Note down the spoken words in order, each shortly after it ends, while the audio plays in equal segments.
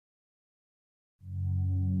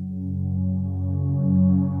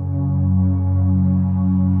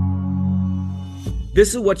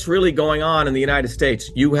this is what's really going on in the United States.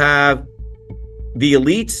 You have the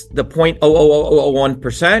elites, the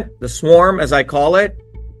 0.00001%, the swarm, as I call it.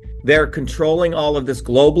 They're controlling all of this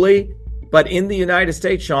globally. But in the United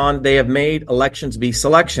States, Sean, they have made elections be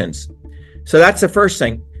selections. So that's the first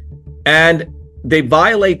thing. And they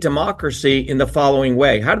violate democracy in the following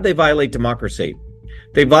way. How do they violate democracy?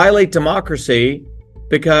 They violate democracy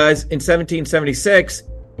because in 1776,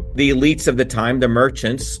 the elites of the time, the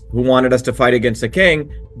merchants who wanted us to fight against the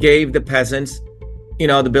king, gave the peasants,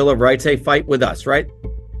 the Bill of Rights, hey, fight with us, right?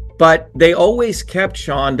 But they always kept,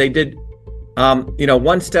 Sean, they did,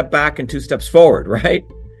 one step back and two steps forward, right?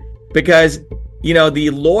 Because, the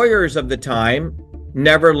lawyers of the time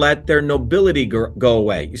never let their nobility go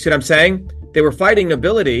away. You see what I'm saying? They were fighting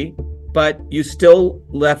nobility, but you still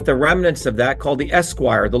left the remnants of that called the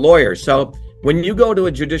esquire, the lawyers. So when you go to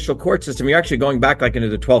a judicial court system, you're actually going back like into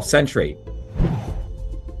the 12th century.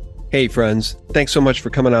 Hey friends, thanks so much for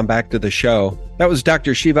coming on back to the show. That was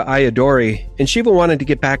Dr. Shiva Ayyadurai, and Shiva wanted to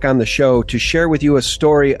get back on the show to share with you a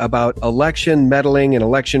story about election meddling and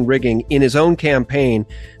election rigging in his own campaign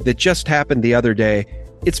that just happened the other day.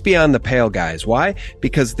 It's beyond the pale, guys. Why?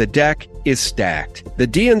 Because the deck is stacked. The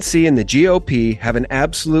DNC and the GOP have an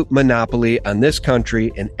absolute monopoly on this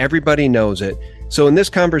country, and everybody knows it. So in this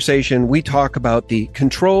conversation, we talk about the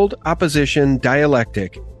controlled opposition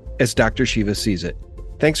dialectic as Dr. Shiva sees it.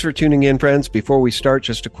 Thanks for tuning in, friends. Before we start,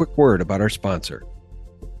 just a quick word about our sponsor.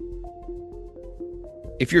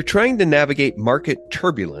 If you're trying to navigate market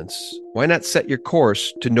turbulence, why not set your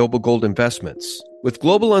course to Noble Gold Investments? With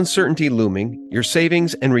global uncertainty looming, your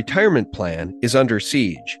savings and retirement plan is under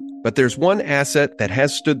siege. But there's one asset that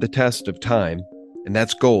has stood the test of time, and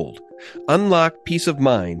that's gold. Unlock peace of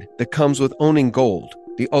mind that comes with owning gold,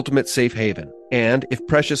 the ultimate safe haven. And if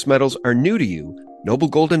precious metals are new to you, Noble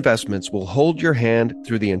Gold Investments will hold your hand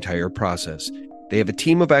through the entire process. They have a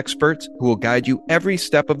team of experts who will guide you every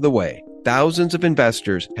step of the way. Thousands of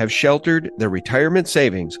investors have sheltered their retirement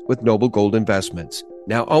savings with Noble Gold Investments.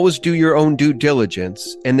 Now, always do your own due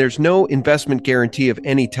diligence, and there's no investment guarantee of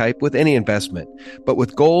any type with any investment. But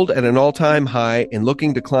with gold at an all-time high and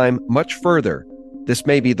looking to climb much further, this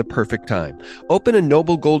may be the perfect time. Open a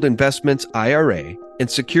Noble Gold Investments IRA and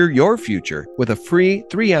secure your future with a free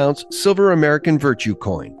 3-ounce silver American Virtue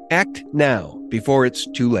coin. Act now before it's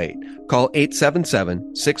too late. Call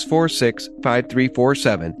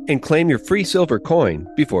 877-646-5347 and claim your free silver coin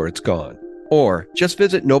before it's gone. Or just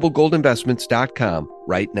visit noblegoldinvestments.com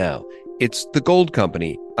right now. It's the gold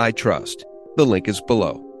company I trust. The link is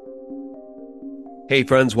below. Hey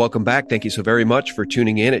friends, welcome back. Thank you so very much for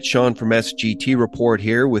tuning in. It's Sean from SGT Report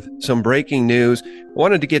here with some breaking news. I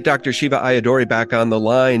wanted to get Dr. Shiva Ayyadurai back on the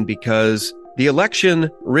line because the election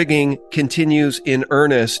rigging continues in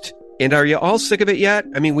earnest. And are you all sick of it yet?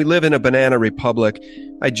 I mean, we live in a banana republic.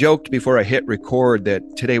 I joked before I hit record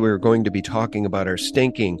that today we were going to be talking about our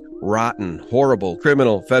stinking, rotten, horrible,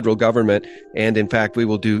 criminal federal government. And in fact, we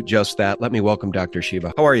will do just that. Let me welcome Dr.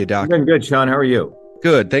 Shiva. How are you, Doc? I'm doing good, Sean. How are you?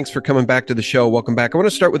 Good. Thanks for coming back to the show. Welcome back. I want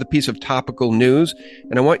to start with a piece of topical news,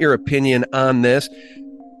 and I want your opinion on this.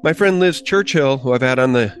 My friend Liz Churchill, who I've had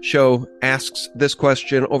on the show, asks this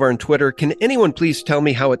question over on Twitter. Can anyone please tell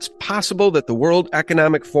me how it's possible that the World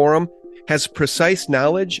Economic Forum has precise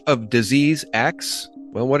knowledge of disease X?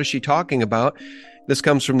 Well, what is she talking about? This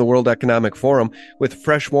comes from the World Economic Forum with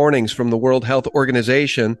fresh warnings from the World Health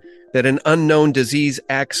Organization that an unknown disease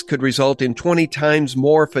X could result in 20 times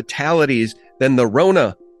more fatalities than the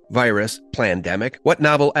Rona virus pandemic. What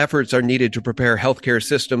novel efforts are needed to prepare healthcare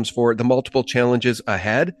systems for the multiple challenges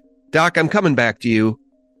ahead? Doc, I'm coming back to you.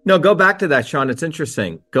 No, go back to that, Sean. It's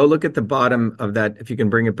interesting. Go look at the bottom of that, if you can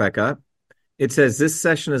bring it back up. It says this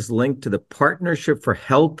session is linked to the Partnership for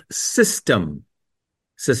Health System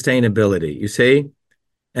Sustainability, you see,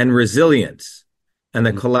 and Resilience, and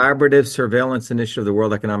the Collaborative Surveillance Initiative of the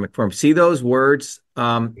World Economic Forum. See those words,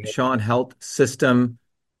 Sean? Health System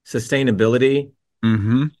Sustainability,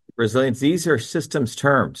 Resilience. These are systems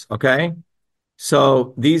terms, okay?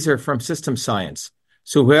 So these are from system science.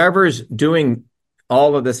 So whoever's doing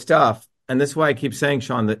all of this stuff, and this is why I keep saying,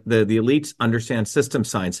 Sean, that the elites understand system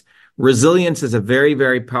science. Resilience is a very,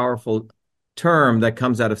 very powerful term that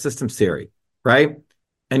comes out of systems theory, right?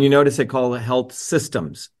 And you notice they call it health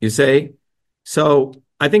systems, you say? So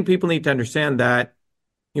I think people need to understand that,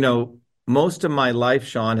 most of my life,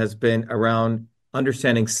 Sean, has been around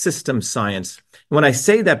understanding system science. When I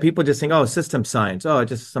say that, people just think, oh, system science. Oh,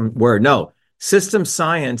 just some word. No, system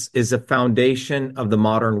science is the foundation of the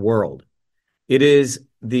modern world. It is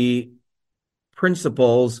the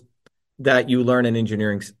principles that you learn in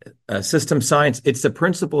engineering, system science. It's the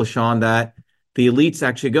principle, Sean, that The elites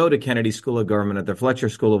actually go to Kennedy School of Government, at the Fletcher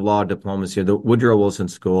School of Law Diplomacy, or the Woodrow Wilson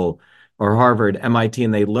School, or Harvard, MIT,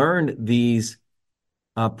 and they learn these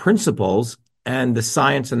principles and the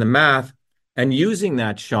science and the math. And using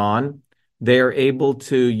that, Sean, they're able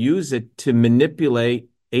to use it to manipulate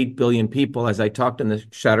 8 billion people, as I talked in the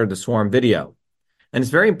Shatter the Swarm video. And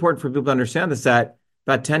it's very important for people to understand this, that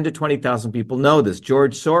about 10 to 20,000 people know this.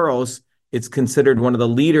 George Soros, it's considered one of the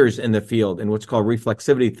leaders in the field in what's called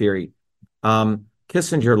reflexivity theory.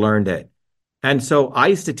 Kissinger learned it. And so I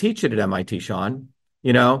used to teach it at MIT, Sean,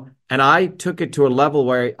 and I took it to a level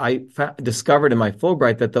where I discovered in my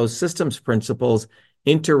Fulbright that those systems principles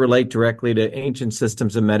interrelate directly to ancient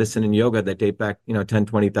systems of medicine and yoga that date back, 10,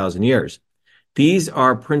 20,000 years. These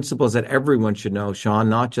are principles that everyone should know, Sean,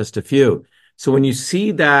 not just a few. So when you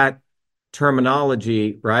see that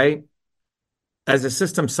terminology, right, as a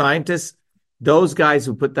system scientist, those guys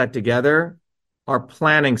who put that together are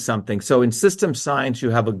planning something. So in system science, you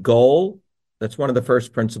have a goal. That's one of the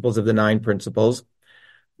first principles of the 9 principles.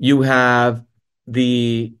 You have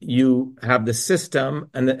the system,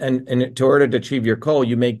 and to order to achieve your goal,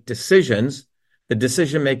 you make decisions. The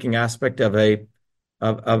decision-making aspect of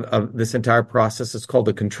this entire process is called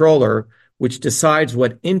the controller, which decides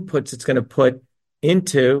what inputs it's going to put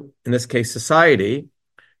into, in this case, society,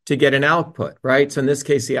 to get an output, right? So in this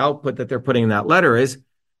case, the output that they're putting in that letter is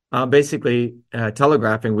basically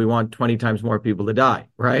telegraphing, we want 20 times more people to die,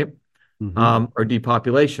 right? Or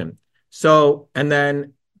depopulation. So, and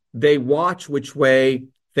then they watch which way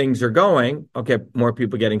things are going. Okay, more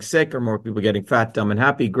people getting sick or more people getting fat, dumb, and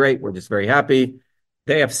happy. Great, we're just very happy.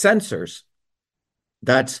 They have sensors.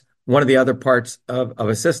 That's one of the other parts of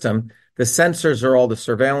a system. The sensors are all the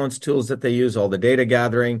surveillance tools that they use, all the data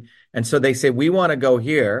gathering. And so they say, we want to go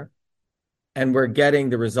here, and we're getting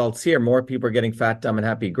the results here. More people are getting fat, dumb, and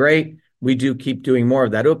happy. Great. We do keep doing more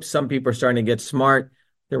of that. Oops, some people are starting to get smart.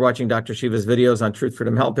 They're watching Dr. Shiva's videos on Truth,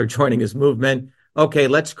 Freedom, Health. They're joining his movement. Okay,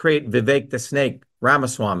 let's create Vivek the Snake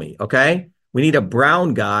Ramaswamy, okay? We need a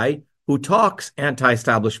brown guy who talks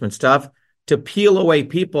anti-establishment stuff to peel away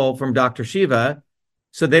people from Dr. Shiva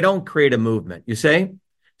so they don't create a movement, you see?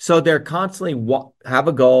 So they're constantly have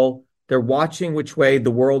a goal. They're watching which way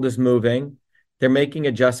the world is moving. They're making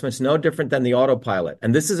adjustments, no different than the autopilot.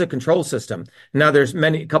 And this is a control system. Now, there's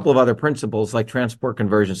a couple of other principles like transport,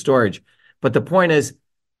 conversion, storage. But the point is,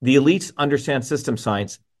 the elites understand system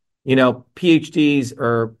science. PhDs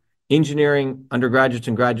or engineering undergraduates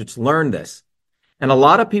and graduates learn this. And a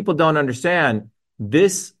lot of people don't understand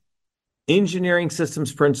this engineering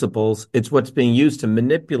systems principles. It's what's being used to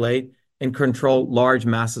manipulate and control large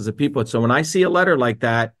masses of people. So when I see a letter like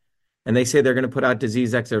that, and they say they're going to put out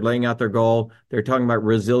disease X, they're laying out their goal, they're talking about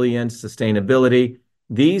resilience, sustainability.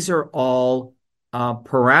 These are all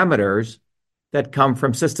parameters that come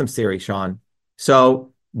from systems theory, Sean.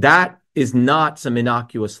 So that is not some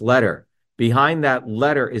innocuous letter. Behind that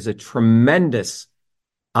letter is a tremendous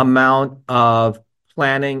amount of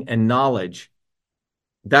planning and knowledge.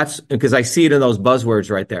 That's because I see it in those buzzwords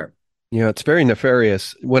right there. Yeah, it's very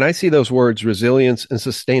nefarious. When I see those words, resilience and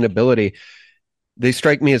sustainability, they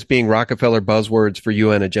strike me as being Rockefeller buzzwords for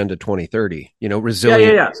UN Agenda 2030.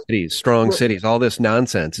 Resilient cities, strong cities, all this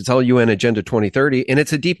nonsense. It's all UN Agenda 2030, and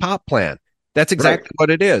it's a depop plan. That's exactly what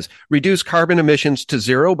it is. Reduce carbon emissions to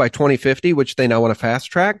 0 by 2050, which they now want to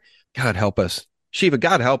fast track. God help us. Shiva,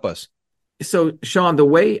 God help us. So, Sean, the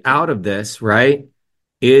way out of this, right,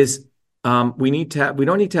 is we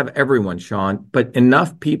don't need to have everyone, Sean, but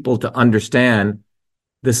enough people to understand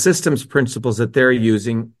the systems principles that they're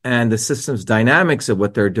using and the systems dynamics of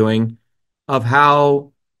what they're doing, of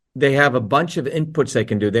how they have a bunch of inputs they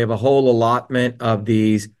can do. They have a whole allotment of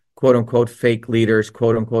these quote unquote fake leaders,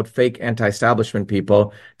 quote unquote fake anti-establishment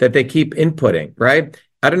people that they keep inputting, right?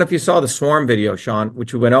 I don't know if you saw the Swarm video, Sean,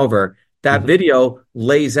 which we went over. That video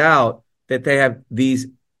lays out that they have these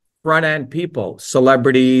front end people,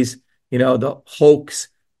 celebrities, the hoax,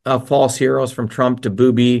 false heroes from Trump to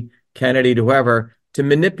Booby, Kennedy to whoever, to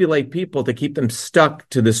manipulate people to keep them stuck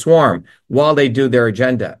to the swarm while they do their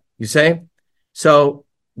agenda. You say? So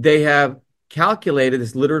they have calculated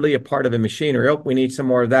is literally a part of a machinery. Oh, we need some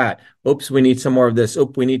more of that. Oops, we need some more of this.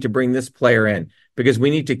 Oops, we need to bring this player in because we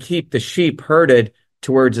need to keep the sheep herded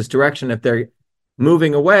towards this direction. If they're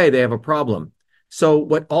moving away, they have a problem. So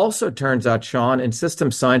what also turns out, Sean, in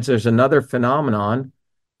system science, there's another phenomenon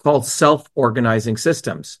called self-organizing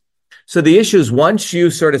systems. So the issue is once you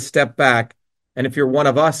sort of step back, and if you're one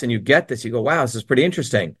of us and you get this, you go, wow, this is pretty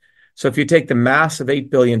interesting. So if you take the mass of 8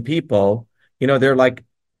 billion people, they're like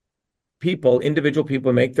individual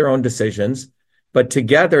people make their own decisions, but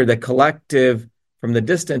together the collective from the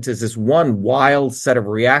distance is this one wild set of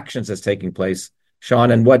reactions that's taking place,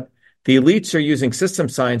 Sean. And what the elites are using system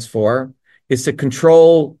science for is to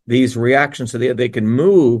control these reactions so that they can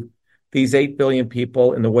move these 8 billion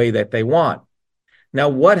people in the way that they want. Now,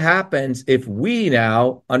 what happens if we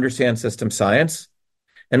now understand system science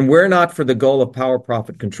and we're not for the goal of power,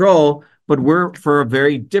 profit, control, but we're for a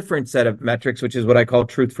very different set of metrics, which is what I call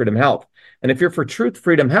truth, freedom, health. And if you're for truth,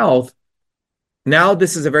 freedom, health, now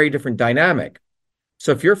this is a very different dynamic.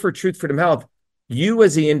 So if you're for truth, freedom, health, you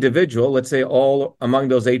as the individual, let's say all among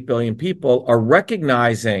those 8 billion people, are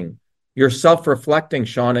recognizing, you're self-reflecting,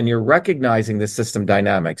 Sean, and you're recognizing the system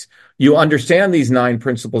dynamics. You understand these 9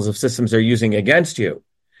 principles of systems they're using against you.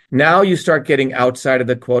 Now you start getting outside of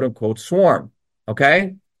the quote unquote swarm.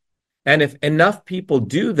 Okay. And if enough people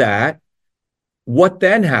do that, what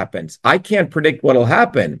then happens? I can't predict what'll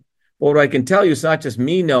happen. But what I can tell you is not just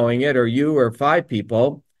me knowing it or you or 5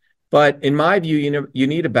 people, but in my view, you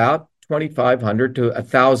need about 2,500 to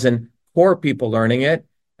 1,000 core people learning it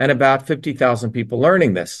and about 50,000 people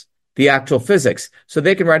learning this, the actual physics. So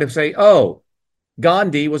they can write and say, oh,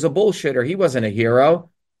 Gandhi was a bullshitter. He wasn't a hero.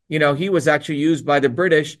 He was actually used by the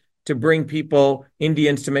British to bring people,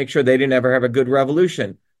 Indians, to make sure they didn't ever have a good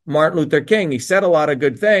revolution. Martin Luther King, he said a lot of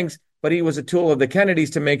good things, but he was a tool of the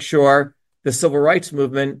Kennedys to make sure the civil rights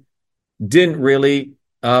movement didn't really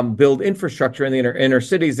build infrastructure in the inner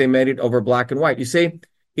cities. They made it over black and white. You see,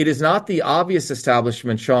 it is not the obvious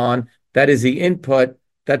establishment, Sean, that is the input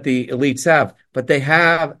that the elites have. But they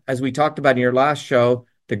have, as we talked about in your last show,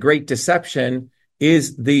 the great deception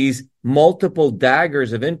is these multiple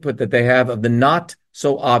daggers of input that they have of the not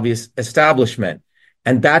so obvious establishment.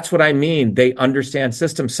 And that's what I mean. They understand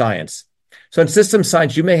system science. So in system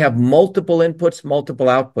science, you may have multiple inputs, multiple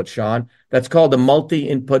outputs, Sean. That's called a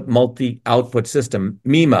multi-input, multi-output system,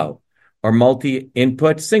 MIMO, or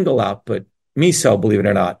multi-input, single output, MISO, believe it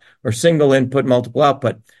or not, or single input, multiple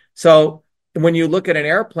output. So when you look at an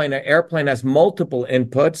airplane has multiple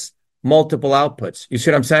inputs, multiple outputs. You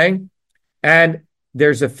see what I'm saying? And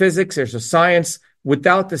there's a physics, there's a science.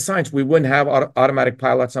 Without the science, we wouldn't have automatic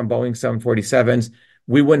pilots on Boeing 747s.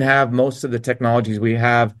 We wouldn't have most of the technologies we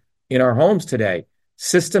have in our homes today.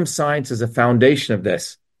 System science is a foundation of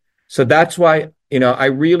this. So that's why, I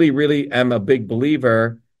really, really am a big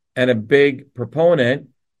believer and a big proponent,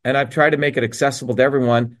 and I've tried to make it accessible to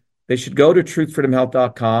everyone. They should go to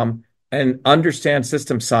truthfreedomhealth.com and understand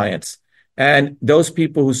system science. And those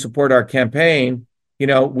people who support our campaign,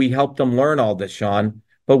 we help them learn all this, Sean.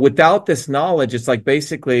 But without this knowledge, it's like it's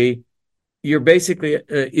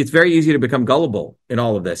very easy to become gullible in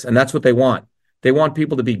all of this. And that's what they want. They want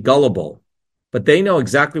people to be gullible, but they know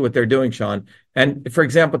exactly what they're doing, Sean. And for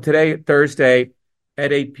example, today, Thursday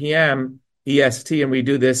at 8 p.m. EST, and we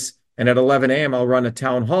do this, and at 11 a.m., I'll run a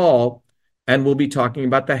town hall, and we'll be talking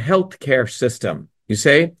about the healthcare system. You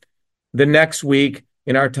say? The next week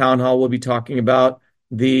in our town hall, we'll be talking about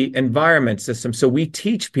the environment system. So we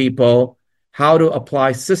teach people how to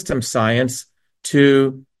apply system science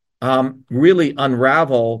to really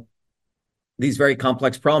unravel these very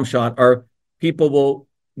complex problems, Sean, or people will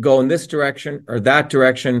go in this direction or that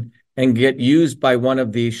direction and get used by one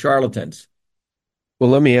of these charlatans.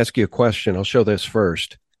 Well, let me ask you a question. I'll show this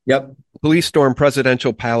first. Yep. Police storm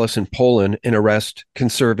presidential palace in Poland and arrest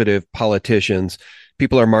conservative politicians.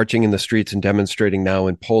 People are marching in the streets and demonstrating now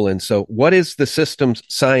in Poland. So what is the system's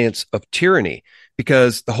science of tyranny?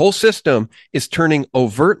 Because the whole system is turning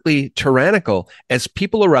overtly tyrannical as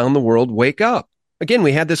people around the world wake up. Again,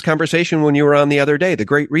 we had this conversation when you were on the other day, the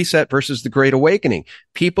Great Reset versus the Great Awakening.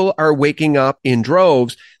 People are waking up in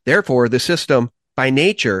droves. Therefore, the system by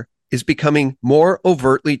nature is becoming more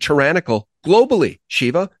overtly tyrannical globally,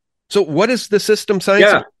 Shiva. So what is the system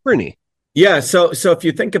science of tyranny? Yeah. So if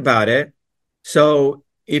you think about it,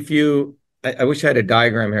 I wish I had a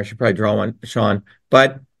diagram here. I should probably draw one, Sean.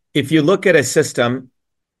 But if you look at a system,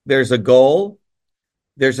 there's a goal,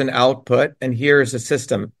 there's an output, and here's a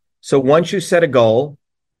system. So once you set a goal,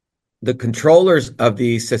 the controllers of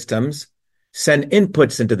these systems send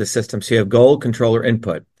inputs into the system. So you have goal, controller,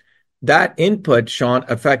 input. That input, Sean,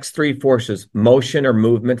 affects 3 forces: motion or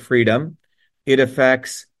movement, freedom. It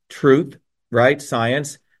affects truth, right?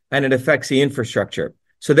 Science, and it affects the infrastructure.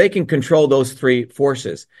 So they can control those 3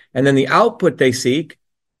 forces. And then the output they seek,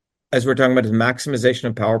 as we're talking about, is maximization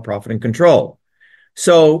of power, profit, and control.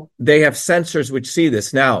 So they have sensors which see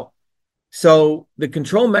this now. So the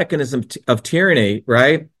control mechanism of tyranny,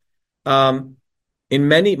 right? In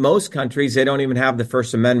most countries, they don't even have the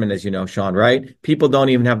First Amendment, as you know, Sean, right? People don't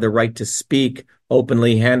even have the right to speak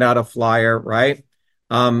openly, hand out a flyer, right?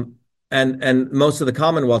 And most of the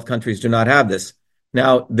Commonwealth countries do not have this.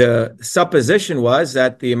 Now, the supposition was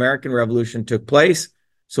that the American Revolution took place,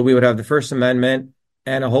 so we would have the First Amendment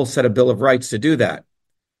and a whole set of Bill of Rights to do that.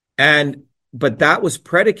 And but that was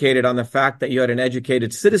predicated on the fact that you had an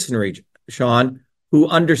educated citizenry, Sean, who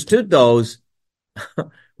understood those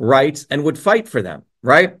rights and would fight for them,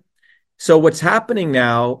 right? So what's happening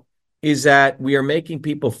now is that we are making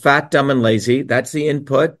people fat, dumb, and lazy. That's the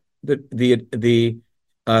input that the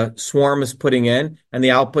swarm is putting in, and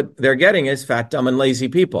the output they're getting is fat, dumb, and lazy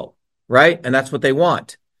people, right? And that's what they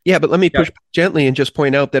want. Yeah, but let me push gently and just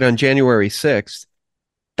point out that on January 6th,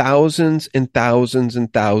 thousands and thousands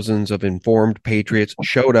and thousands of informed patriots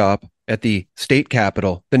showed up at the state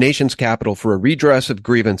capitol, the nation's capital, for a redress of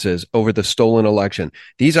grievances over the stolen election.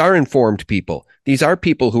 These are informed people. These are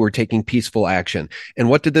people who are taking peaceful action. And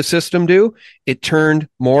what did the system do? It turned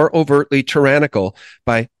more overtly tyrannical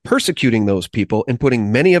by persecuting those people and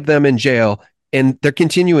putting many of them in jail. And they're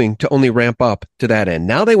continuing to only ramp up to that end.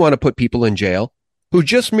 Now they want to put people in jail who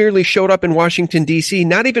just merely showed up in Washington, D.C.,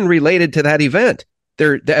 not even related to that event.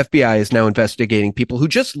 The FBI is now investigating people who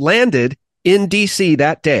just landed in D.C.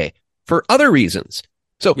 that day for other reasons.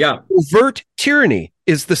 So overt tyranny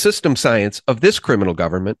is the system science of this criminal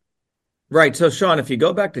government. Right. So, Sean, if you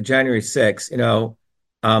go back to January 6th,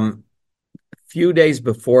 a few days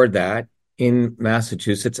before that in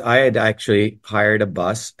Massachusetts, I had actually hired a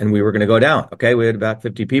bus and we were going to go down. Okay. We had about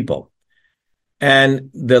 50 people. And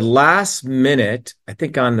the last minute, I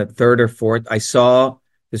think on the third or fourth, I saw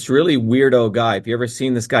this really weirdo guy. Have you ever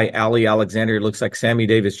seen this guy, Ali Alexander? He looks like Sammy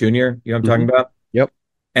Davis Jr. You know what I'm talking about? Yep.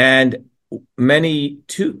 And I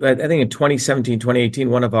think in 2017, 2018,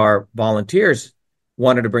 one of our volunteers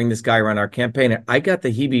wanted to bring this guy around our campaign. And I got the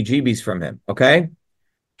heebie-jeebies from him, okay?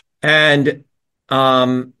 And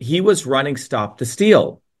he was running Stop the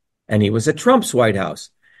Steal, and he was at Trump's White House.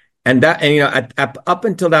 Up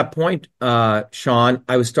until that point, Sean,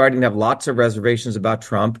 I was starting to have lots of reservations about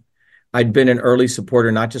Trump. I'd been an early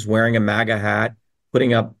supporter, not just wearing a MAGA hat,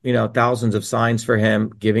 putting up, thousands of signs for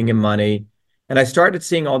him, giving him money. And I started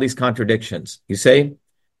seeing all these contradictions, you see,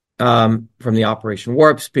 from the Operation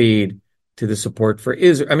Warp Speed to the support for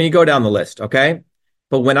Israel. I mean, you go down the list, okay?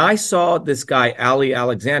 But when I saw this guy, Ali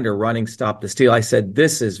Alexander, running Stop the Steal, I said,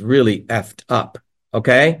 this is really effed up,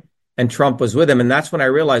 okay? And Trump was with him. And that's when I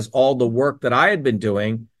realized all the work that I had been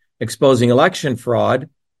doing, exposing election fraud,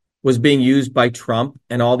 was being used by Trump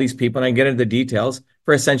and all these people, and I get into the details,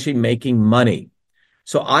 for essentially making money.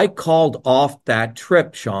 So I called off that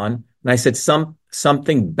trip, Sean, and I said,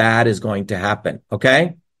 something bad is going to happen, okay?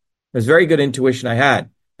 It was very good intuition I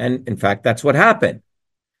had. And in fact, that's what happened.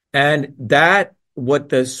 And what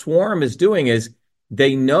the swarm is doing is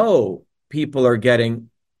they know people are getting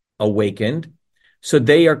awakened, so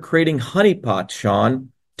they are creating honeypots,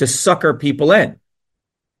 Sean, to sucker people in.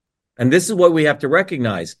 And this is what we have to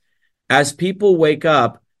recognize. As people wake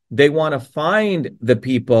up, they want to find the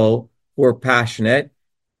people who are passionate,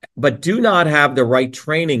 but do not have the right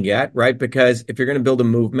training yet, right? Because if you're going to build a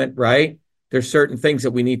movement, right, there's certain things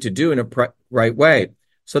that we need to do in a right way.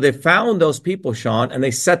 So they found those people, Sean, and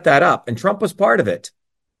they set that up. And Trump was part of it.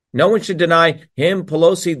 No one should deny him,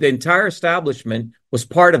 Pelosi, the entire establishment was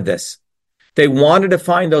part of this. They wanted to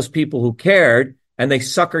find those people who cared, and they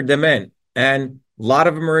suckered them in. And a lot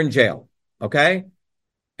of them are in jail, okay?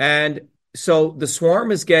 And so the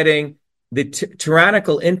swarm is getting the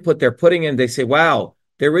tyrannical input they're putting in. They say, wow,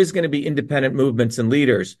 there is going to be independent movements and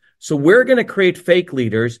leaders. So we're going to create fake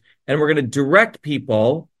leaders, and we're going to direct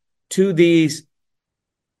people to these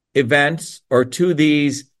events or to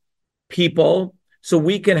these people so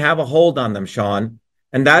we can have a hold on them, Sean.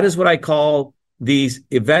 And that is what I call these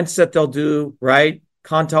events that they'll do, right?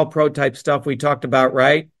 CONTELPRO type stuff we talked about,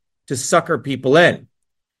 right? To sucker people in.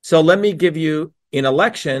 So let me give you, in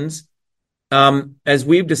elections, as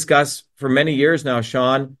we've discussed for many years now,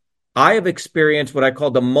 Sean, I have experienced what I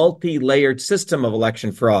call the multi-layered system of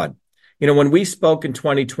election fraud. When we spoke in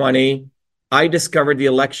 2020, I discovered the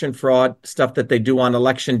election fraud stuff that they do on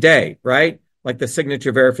election day, right? Like the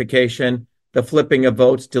signature verification, the flipping of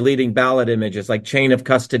votes, deleting ballot images, like chain of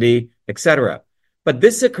custody, etc. But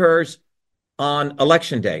this occurs on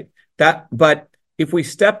election day. But if we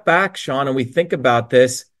step back, Sean, and we think about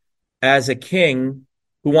this as a king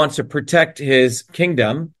who wants to protect his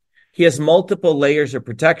kingdom, he has multiple layers of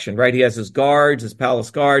protection, right? He has his guards, his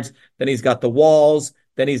palace guards, then he's got the walls,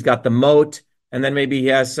 then he's got the moat, and then maybe he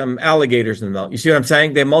has some alligators in the moat. You see what I'm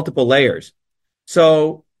saying? They have multiple layers.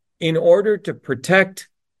 So in order to protect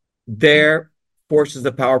their forces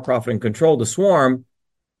of power, profit, and control, the swarm,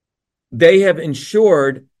 they have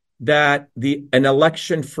ensured that an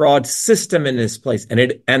election fraud system in this place,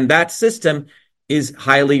 and that system is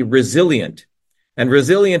highly resilient. And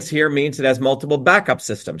resilience here means it has multiple backup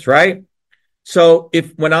systems, right? So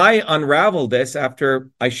when I unravel this after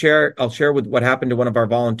I'll share with what happened to one of our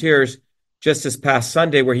volunteers just this past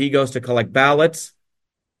Sunday, where he goes to collect ballot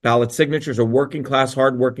signatures, a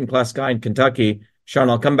hard working class guy in Kentucky. Sean,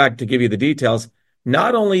 I'll come back to give you the details.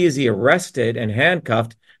 Not only is he arrested and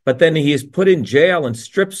handcuffed, but then he is put in jail and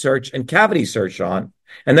strip search and cavity search on.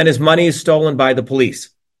 And then his money is stolen by the police.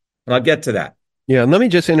 And I'll get to that. Yeah, and let me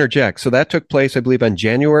just interject. So that took place, I believe, on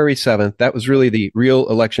January 7th. That was really the real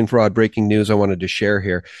election fraud breaking news I wanted to share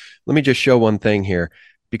here. Let me just show one thing here,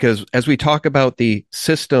 because as we talk about the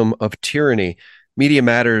system of tyranny,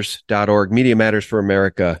 MediaMatters.org, Media Matters for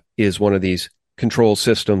America, is one of these control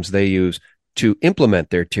systems they use to implement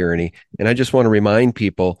their tyranny. And I just want to remind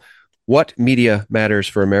people what Media Matters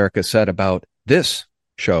for America said about this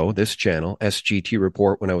show, this channel, SGT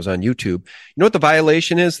Report, when I was on YouTube. You know what the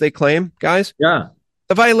violation is they claim, guys? Yeah.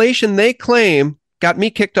 The violation they claim got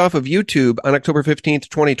me kicked off of YouTube on October 15th,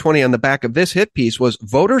 2020 on the back of this hit piece was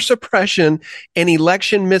voter suppression and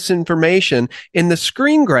election misinformation. In the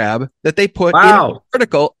screen grab that they put in the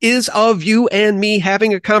article is of you and me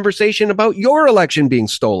having a conversation about your election being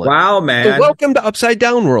stolen. Wow, man. So welcome to Upside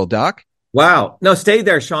Down World, Doc. Wow. No, stay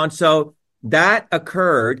there, Sean. So that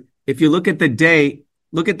occurred, if you look at the date,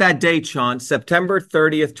 look at that date, Sean, September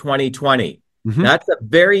 30th, 2020. Mm-hmm. That's a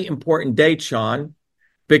very important date, Sean,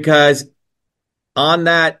 because on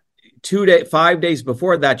that 5 days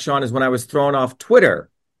before that, Sean, is when I was thrown off Twitter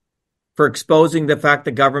for exposing the fact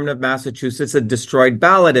the government of Massachusetts had destroyed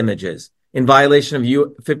ballot images in violation of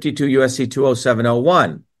 52 USC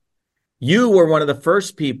 20701. You were one of the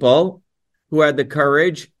first people who had the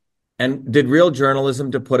courage and did real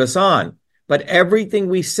journalism to put us on. But everything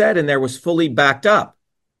we said in there was fully backed up.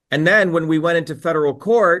 And then when we went into federal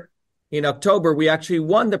court in October, we actually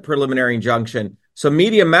won the preliminary injunction. So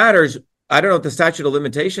Media Matters, I don't know if the statute of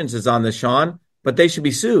limitations is on this, Sean, but they should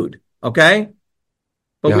be sued, okay?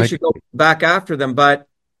 But we should go back after them. But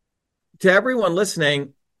to everyone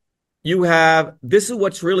listening, this is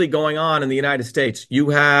what's really going on in the United States. You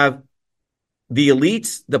have the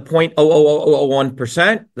elites, the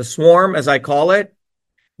 0.00001%, the swarm, as I call it.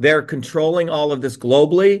 They're controlling all of this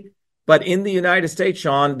globally. But in the United States,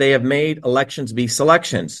 Sean, they have made elections be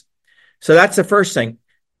selections. So that's the first thing.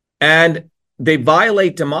 And they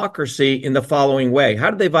violate democracy in the following way.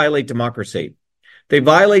 How do they violate democracy? They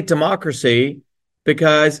violate democracy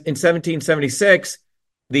because in 1776,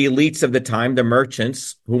 the elites of the time, the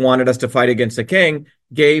merchants who wanted us to fight against the king,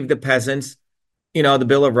 gave the peasants, the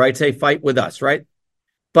Bill of Rights, hey, fight with us, right?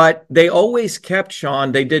 But they always kept,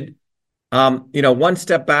 Sean, they did, one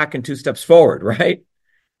step back and two steps forward, right?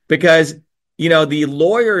 Because, the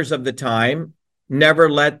lawyers of the time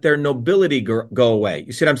never let their nobility go away.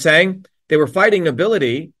 You see what I'm saying? They were fighting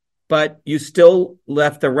nobility, but you still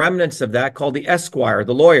left the remnants of that called the esquire,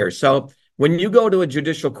 the lawyers. So when you go to a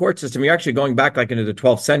judicial court system, you're actually going back like into the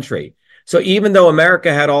 12th century. So even though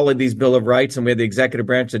America had all of these Bill of Rights and we had the executive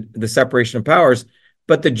branch, the separation of powers,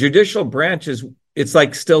 but the judicial branch it's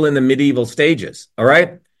like still in the medieval stages. All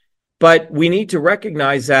right. But we need to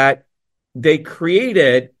recognize that they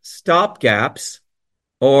created stopgaps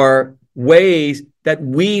or ways that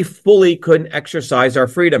we fully couldn't exercise our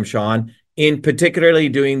freedom, Sean, in particularly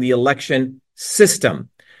doing the election system.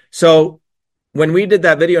 So when we did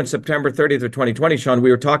that video on September 30th of 2020, Sean,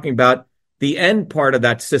 we were talking about the end part of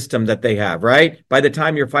that system that they have, right? By the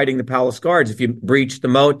time you're fighting the palace guards, if you breached the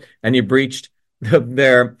moat and you breached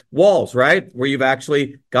their walls, right? Where you've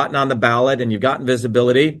actually gotten on the ballot and you've gotten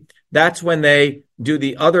visibility, that's when they do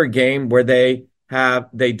the other game where they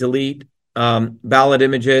delete ballot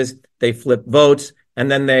images, they flip votes, and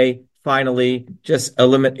then they finally just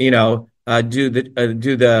eliminate, do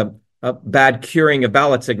the bad curing of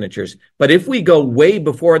ballot signatures. But if we go way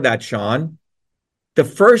before that, Sean, the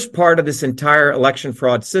first part of this entire election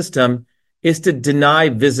fraud system is to deny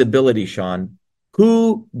visibility, Sean.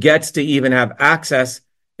 Who gets to even have access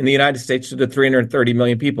in the United States to the 330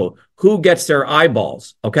 million people? Who gets their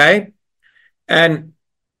eyeballs? Okay. And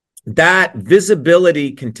that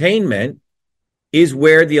visibility containment is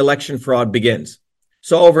where the election fraud begins.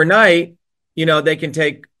 So overnight, they can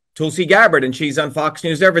take Tulsi Gabbard and she's on Fox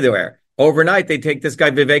News everywhere. Overnight, they take this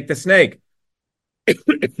guy, Vivek the Snake.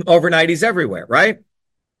 Overnight, he's everywhere, right?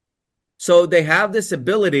 So they have this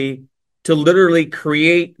ability to literally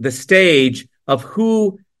create the stage of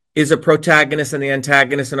who is a protagonist and the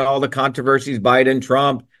antagonist and all the controversies, Biden,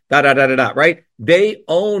 Trump, right? They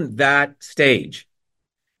own that stage.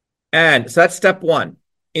 And so that's step one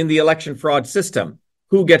in the election fraud system.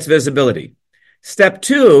 Who gets visibility? Step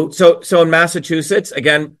two, so in Massachusetts,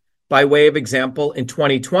 again, by way of example, in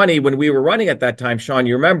 2020, when we were running at that time, Sean,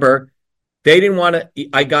 you remember, they didn't want to,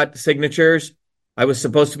 I got signatures. I was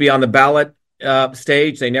supposed to be on the ballot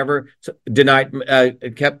stage. They never denied,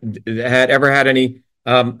 had any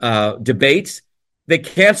debates. They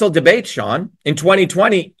canceled debates, Sean. In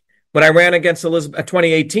 2020, when I ran against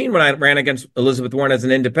 2018, when I ran against Elizabeth Warren as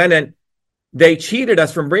an independent, they cheated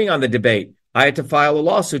us from bringing on the debate. I had to file a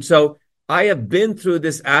lawsuit. So I have been through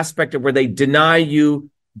this aspect of where they deny you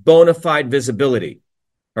bona fide visibility.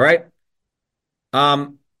 All right.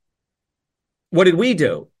 What did we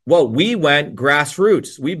do? Well, we went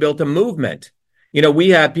grassroots. We built a movement. We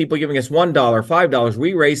had people giving us $1, $5.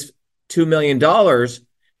 We raised $2 million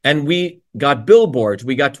and we got billboards.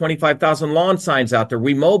 We got 25,000 lawn signs out there.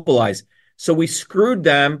 We mobilized. So we screwed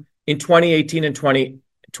them in 2018 and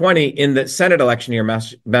 2020 in the Senate election here in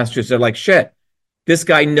Massachusetts. They're like, shit, this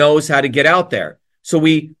guy knows how to get out there. So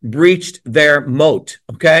we breached their moat.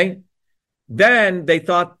 Okay. Then they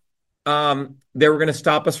thought they were going to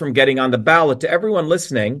stop us from getting on the ballot. To everyone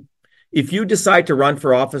listening, if you decide to run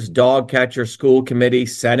for office, dog catcher, school committee,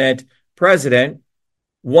 Senate, president,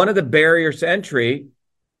 one of the barriers to entry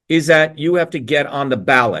is that you have to get on the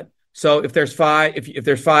ballot. So if there's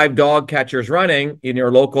five dog catchers running in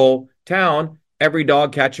your local town, every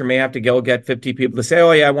dog catcher may have to go get 50 people to say,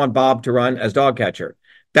 oh yeah, I want Bob to run as dog catcher.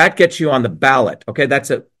 That gets you on the ballot. Okay,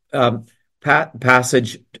 that's a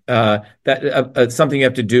passage something you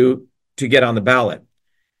have to do to get on the ballot.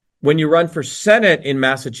 When you run for Senate in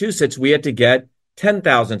Massachusetts, we had to get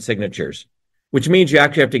 10,000 signatures, which means you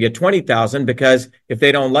actually have to get 20,000 because if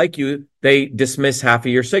they don't like you, they dismiss half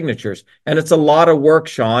of your signatures. And it's a lot of work,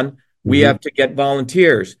 Sean. We have to get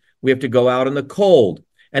volunteers. We have to go out in the cold.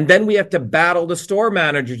 And then we have to battle the store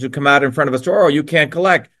managers who come out in front of a store. Oh, you can't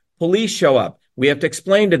collect. Police show up. We have to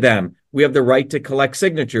explain to them. We have the right to collect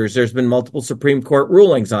signatures. There's been multiple Supreme Court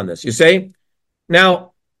rulings on this. You see?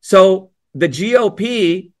 Now, so the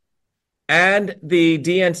GOP and the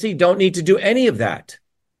DNC don't need to do any of that.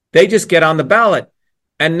 They just get on the ballot.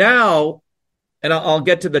 And now, and I'll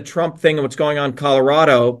get to the Trump thing and what's going on in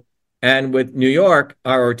Colorado and with New York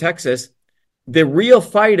or Texas. The real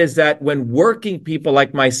fight is that when working people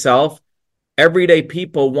like myself, everyday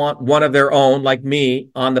people want one of their own, like me,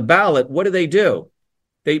 on the ballot, what do?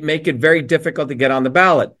 They make it very difficult to get on the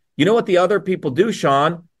ballot. You know what the other people do,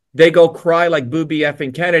 Sean? They go cry like Booby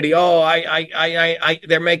effing Kennedy. Oh,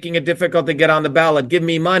 they're making it difficult to get on the ballot. Give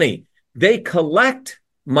me money. They collect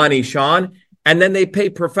money, Sean, and then they pay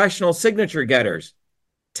professional signature getters.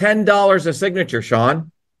 $10 a signature,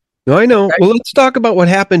 Sean. No, I know. Okay. Well, let's talk about what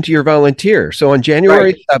happened to your volunteer. So on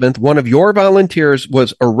January 7th, one of your volunteers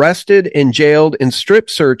was arrested and jailed and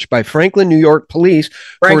strip searched by Franklin, New York police.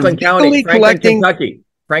 Franklin County, Kentucky.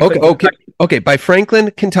 Okay, by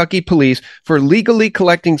Franklin, Kentucky police for legally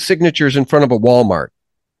collecting signatures in front of a Walmart.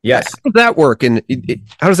 Yes. How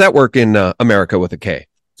does that work in America with a K?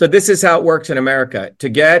 So this is how it works in America. To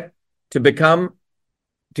get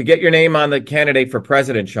your name on the candidate for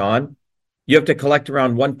president, Sean, you have to collect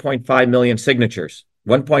around 1.5 million signatures.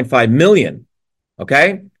 1.5 million.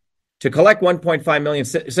 Okay? To collect 1.5 million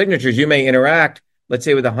signatures, you may interact, let's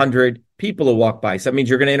say, with 100 people who walk by. So that means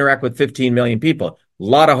you're going to interact with 15 million people. A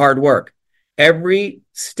lot of hard work. Every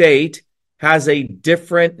state has a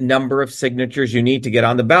different number of signatures you need to get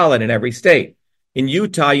on the ballot in every state. In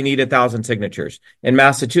Utah, you need 1,000 signatures. In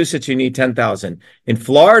Massachusetts, you need 10,000. In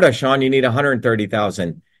Florida, Sean, you need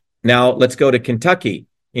 130,000. Now, let's go to Kentucky.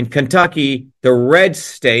 In Kentucky, the red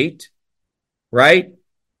state, right?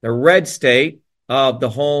 The red state of the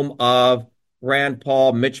home of Rand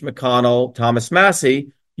Paul, Mitch McConnell, Thomas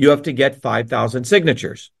Massie, you have to get 5,000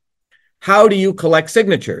 signatures. How do you collect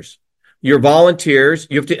signatures? Your volunteers,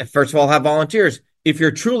 you have to, first of all, have volunteers. If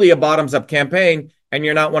you're truly a bottoms-up campaign and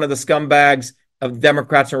you're not one of the scumbags of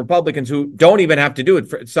Democrats and Republicans who don't even have to do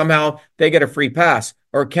it, somehow they get a free pass.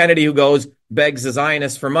 Or Kennedy who goes, begs the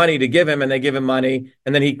Zionists for money to give him, and they give him money,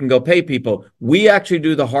 and then he can go pay people. We actually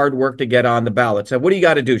do the hard work to get on the ballot. So what do you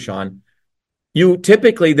got to do, Sean? You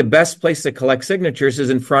typically, the best place to collect signatures is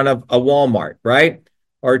in front of a Walmart, right?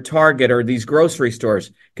 Or Target or these grocery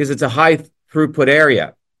stores, because it's a high throughput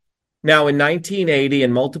area. Now, in 1980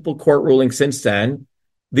 and multiple court rulings since then,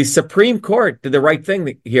 the Supreme Court did the right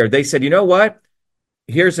thing here. They said, you know what?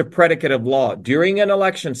 Here's a predicate of law. During an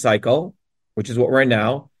election cycle, which is what we're in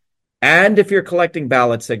now, and if you're collecting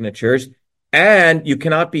ballot signatures, and you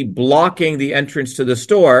cannot be blocking the entrance to the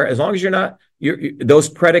store, as long as you're not, those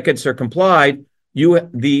predicates are complied,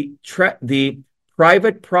 the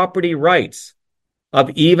private property rights of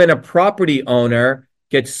even a property owner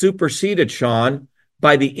get superseded, Sean,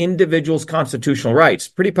 by the individual's constitutional rights.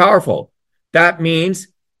 Pretty powerful. That means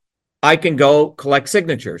I can go collect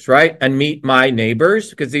signatures, right? And meet my neighbors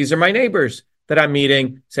because these are my neighbors that I'm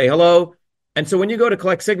meeting, say hello. And so when you go to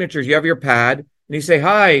collect signatures, you have your pad and you say,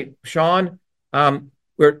 hi, Sean,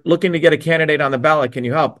 we're looking to get a candidate on the ballot. Can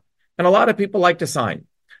you help? And a lot of people like to sign.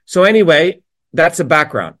 So anyway, that's a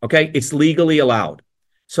background. Okay. It's legally allowed.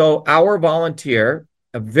 So our volunteer,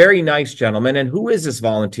 a very nice gentleman. And who is this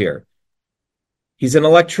volunteer? He's an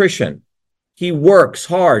electrician. He works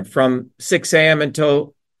hard from 6 a.m.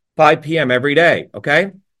 until 5 p.m. every day.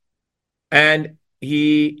 Okay. And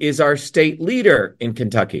he is our state leader in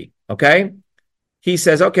Kentucky. Okay. He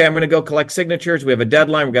says, okay, I'm going to go collect signatures. We have a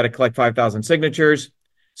deadline. We've got to collect 5,000 signatures.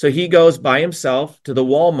 So he goes by himself to the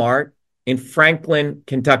Walmart in Franklin,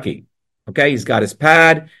 Kentucky. Okay. He's got his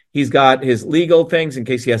pad. He's got his legal things in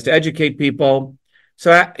case he has to educate people.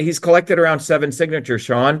 So he's collected around 7 signatures,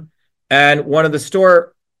 Sean. And one of the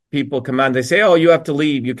store people come on. They say, oh, you have to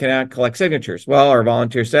leave. You cannot collect signatures. Well, our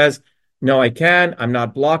volunteer says, no, I can. I'm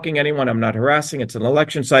not blocking anyone. I'm not harassing. It's an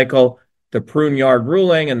election cycle. The Prune Yard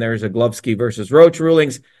ruling, and there's a Glovsky versus Roach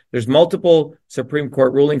rulings. There's multiple Supreme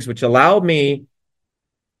Court rulings which allow me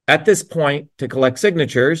at this point to collect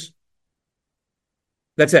signatures.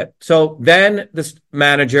 That's it. So then the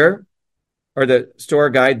manager or the store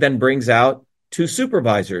guy then brings out 2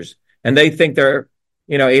 supervisors, and they think they're,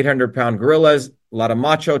 800-pound gorillas, a lot of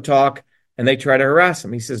macho talk, and they try to harass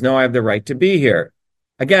him. He says, no, I have the right to be here.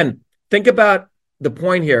 Again, think about the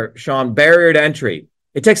point here, Sean, barrier to entry.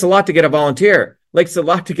 It takes a lot to get a volunteer. It takes a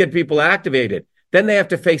lot to get people activated. Then they have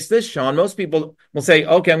to face this, Sean. Most people will say,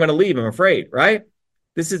 okay, I'm going to leave. I'm afraid, right?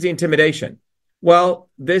 This is the intimidation. Well,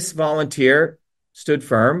 this volunteer stood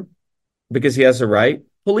firm because he has a right.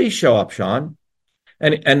 Police show up, Sean,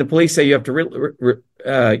 and the police say you have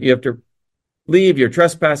to leave. You're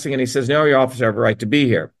trespassing, and he says, no, your officer have a right to be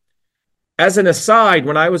here. As an aside,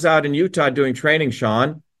 when I was out in Utah doing training,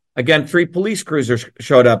 Sean, again, 3 police cruisers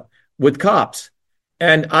showed up with cops.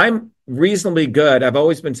 And I'm reasonably good. I've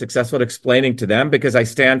always been successful at explaining to them because I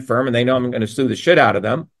stand firm and they know I'm going to sue the shit out of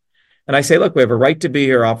them. And I say, look, we have a right to be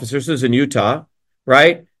here, officers. This is in Utah,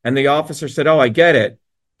 right? And the officer said, oh, I get it.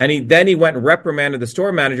 And he went and reprimanded the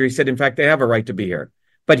store manager. He said, in fact, they have a right to be here.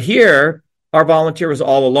 But here, our volunteer was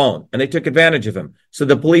all alone and they took advantage of him. So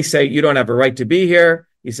the police say, you don't have a right to be here.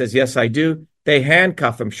 He says, yes, I do. They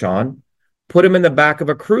handcuff him, Sean, put him in the back of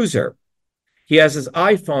a cruiser. He has his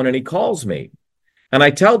iPhone and he calls me. And I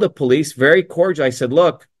tell the police very cordially, I said,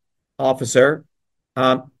 look, officer,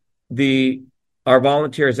 our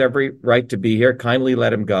volunteer has every right to be here. Kindly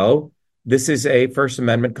let him go. This is a First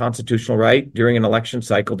Amendment constitutional right during an election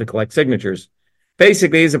cycle to collect signatures.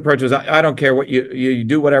 Basically, his approach was, I don't care what you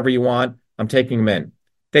do, whatever you want. I'm taking him in.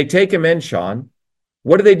 They take him in, Sean.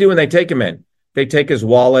 What do they do when they take him in? They take his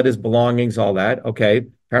wallet, his belongings, all that. Okay,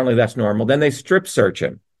 apparently that's normal. Then they strip search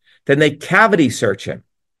him. Then they cavity search him.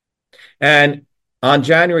 And on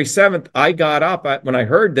January 7th, I got up when I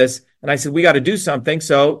heard this and I said, we got to do something.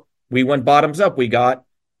 So we went bottoms up. We got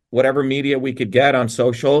whatever media we could get on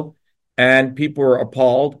social and people were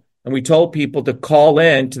appalled. And we told people to call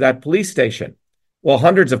in to that police station. Well,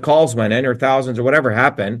 hundreds of calls went in or thousands or whatever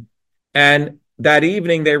happened. And that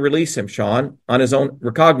evening they release him, Sean, on his own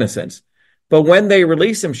recognizance. But when they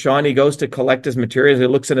release him, Sean, he goes to collect his materials. He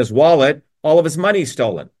looks in his wallet. All of his money's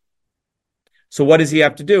stolen. So what does he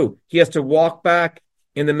have to do? He has to walk back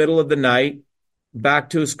in the middle of the night, back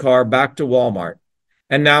to his car, back to Walmart.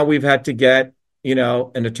 And now we've had to get,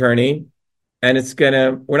 an attorney and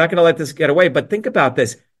we're not going to let this get away. But think about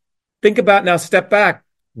this. Think about now, step back.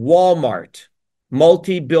 Walmart,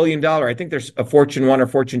 multi-billion-dollar, I think there's a Fortune 1 or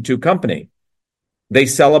Fortune 2 company. They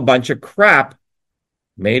sell a bunch of crap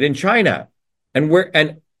made in China.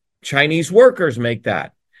 And Chinese workers make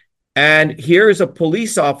that. And here's a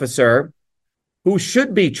police officer who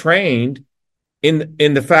should be trained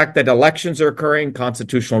in the fact that elections are occurring,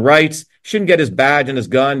 constitutional rights, shouldn't get his badge and his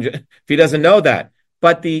gun if he doesn't know that.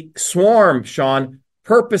 But the swarm, Sean,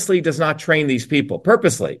 purposely does not train these people,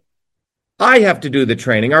 purposely. I have to do the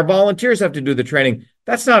training. Our volunteers have to do the training.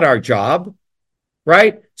 That's not our job,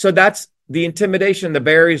 right? So that's the intimidation, the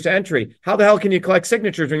barriers to entry. How the hell can you collect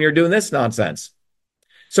signatures when you're doing this nonsense?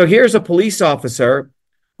 So here's a police officer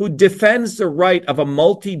who defends the right of a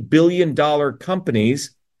multi-billion-dollar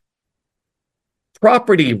company's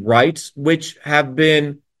property rights, which have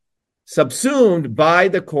been subsumed by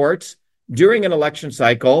the courts during an election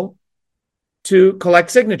cycle to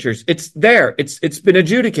collect signatures. It's there. It's been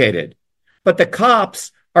adjudicated. But the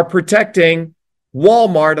cops are protecting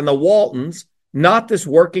Walmart and the Waltons, not this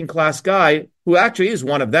working class guy who actually is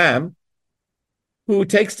one of them, who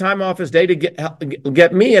takes time off his day to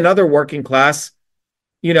get me another working class,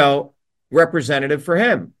 representative for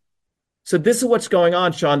him. So this is what's going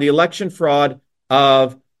on, Sean, the election fraud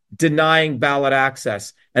of denying ballot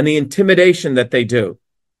access and the intimidation that they do.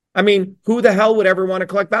 I mean, who the hell would ever want to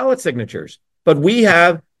collect ballot signatures? But we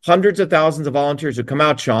have hundreds of thousands of volunteers who come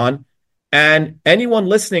out, Sean. And anyone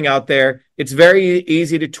listening out there, it's very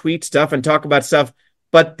easy to tweet stuff and talk about stuff.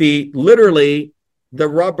 But literally the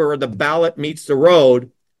rubber, the ballot meets the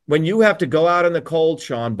road when you have to go out in the cold,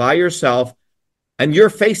 Sean, by yourself, and you're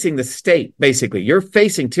facing the state, basically. You're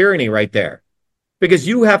facing tyranny right there because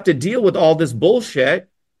you have to deal with all this bullshit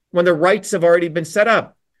when the rights have already been set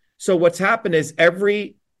up. So what's happened is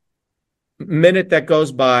every minute that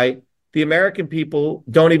goes by, the American people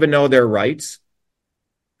don't even know their rights.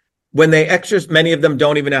 When they exercise, many of them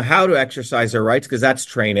don't even know how to exercise their rights because that's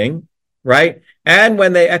training, right? And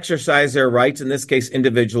when they exercise their rights, in this case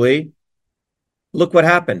individually, look what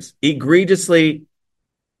happens. Egregiously,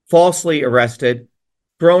 falsely arrested,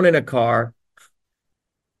 thrown in a car.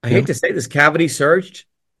 I hate to say this, cavity searched.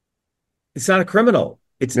 It's not a criminal.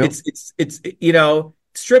 It's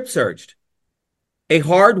strip searched. A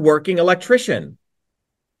hard-working electrician.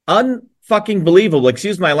 Unfucking believable.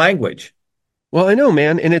 Excuse my language. Well, I know,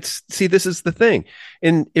 man. And this is the thing.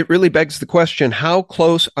 And it really begs the question, how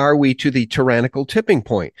close are we to the tyrannical tipping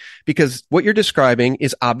point? Because what you're describing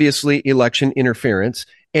is obviously election interference.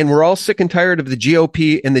 And we're all sick and tired of the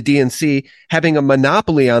GOP and the DNC having a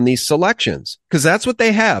monopoly on these selections because that's what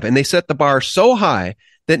they have. And they set the bar so high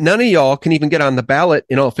that none of y'all can even get on the ballot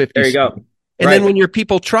in all 50 states. There you go. And then when your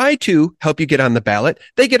people try to help you get on the ballot,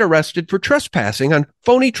 they get arrested for trespassing on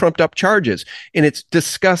phony trumped up charges. And it's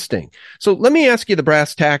disgusting. So let me ask you the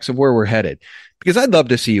brass tacks of where we're headed, because I'd love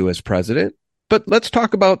to see you as president. But let's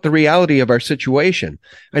talk about the reality of our situation.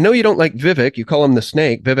 I know you don't like Vivek. You call him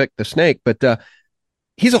Vivek the snake, but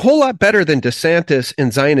he's a whole lot better than DeSantis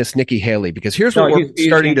and Zionist Nikki Haley, because here's what we're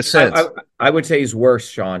starting to sense. I would say he's worse,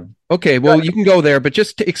 Sean. Okay, well, you can go there, but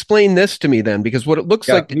just to explain this to me then, because what it looks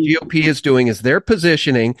like the GOP is doing is they're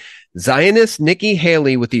positioning Zionist Nikki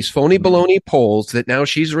Haley with these phony baloney polls that now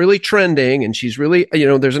she's really trending and she's really,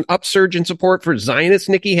 there's an upsurge in support for Zionist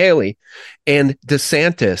Nikki Haley, and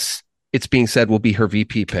DeSantis, it's being said, will be her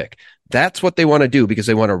VP pick. That's what they want to do because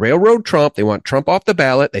they want to railroad Trump. They want Trump off the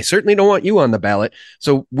ballot. They certainly don't want you on the ballot.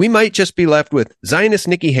 So we might just be left with Zionist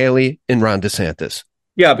Nikki Haley and Ron DeSantis.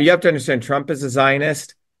 Yeah, but you have to understand Trump is a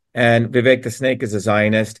Zionist and Vivek the Snake is a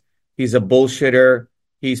Zionist. He's a bullshitter.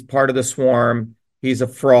 He's part of the swarm. He's a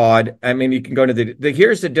fraud. I mean, you can go to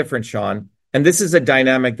here's the difference, Sean. And this is a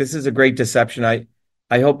dynamic. This is a great deception.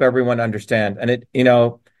 I hope everyone understands. And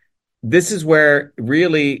this is where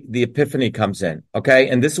really the epiphany comes in, okay?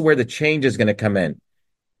 And this is where the change is going to come in.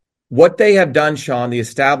 What they have done, Sean, the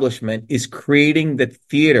establishment, is creating the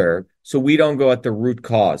theater so we don't go at the root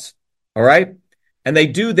cause, all right? And they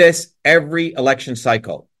do this every election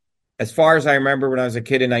cycle. As far as I remember when I was a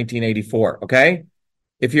kid in 1984, okay?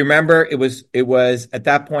 If you remember, it was at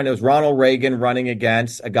that point, it was Ronald Reagan running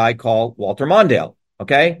against a guy called Walter Mondale,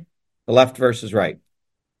 okay? The left versus right.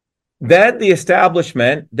 Then the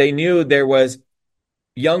establishment, they knew there was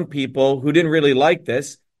young people who didn't really like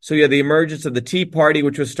this. So you had the emergence of the Tea Party,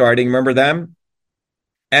 which was starting. Remember them?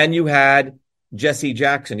 And you had Jesse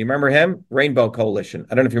Jackson. You remember him? Rainbow Coalition.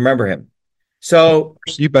 I don't know if you remember him. So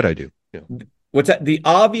you bet I do. Yeah. What's that? The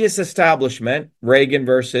obvious establishment, Reagan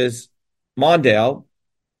versus Mondale,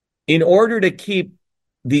 in order to keep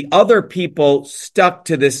the other people stuck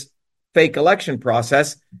to this fake election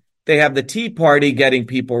process, they have the Tea Party getting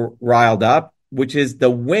people riled up, which is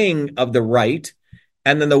the wing of the right.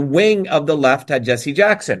 And then the wing of the left had Jesse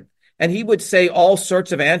Jackson. And he would say all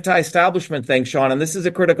sorts of anti-establishment things, Sean, and this is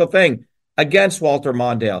a critical thing, against Walter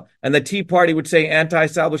Mondale. And the Tea Party would say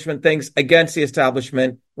anti-establishment things against the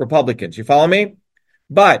establishment Republicans. You follow me?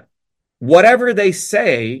 But whatever they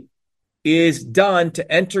say is done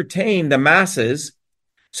to entertain the masses.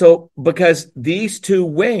 So because these two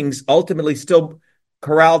wings ultimately still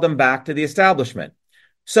corral them back to the establishment.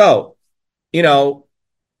 So, and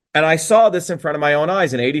I saw this in front of my own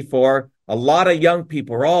eyes in 84. A lot of young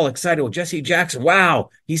people were all excited. Well, Jesse Jackson, wow,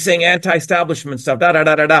 he's saying anti-establishment stuff,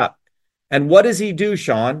 da-da-da-da-da. And what does he do,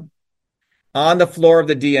 Sean? On the floor of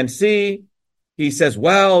the DNC, he says,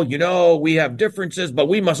 well, we have differences, but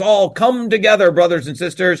we must all come together, brothers and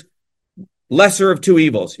sisters. Lesser of two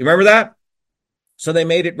evils. You remember that? So they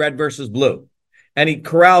made it red versus blue. And he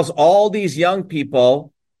corrals all these young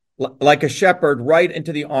people like a shepherd right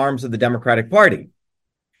into the arms of the Democratic Party.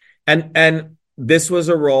 And this was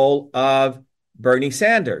a role of Bernie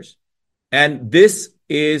Sanders. And this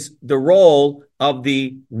is the role of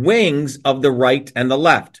the wings of the right and the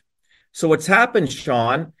left. So what's happened,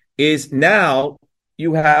 Sean, is now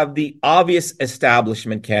you have the obvious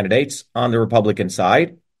establishment candidates on the Republican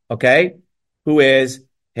side, okay, who is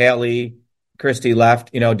Haley, Christie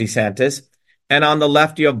left, DeSantis. And on the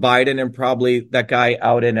left, you have Biden and probably that guy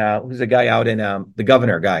out in, who's the guy out in, the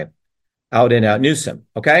governor guy out in Newsom,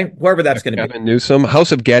 okay? Whoever that's going to be. Gavin Newsom,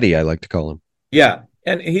 House of Getty, I like to call him. Yeah.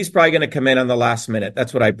 And he's probably going to come in on the last minute.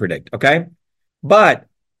 That's what I predict, okay? But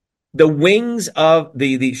the wings of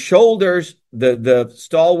the shoulders, the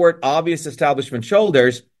stalwart, obvious establishment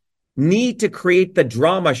shoulders need to create the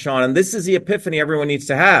drama, Sean. And this is the epiphany everyone needs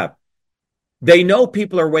to have. They know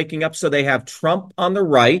people are waking up, so they have Trump on the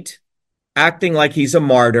right acting like he's a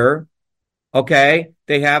martyr. Okay.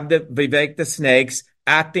 They have the Vivek the Snakes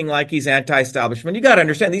acting like he's anti-establishment. You got to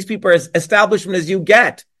understand, these people are as establishment as you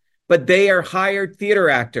get, but they are hired theater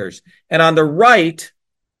actors. And on the right,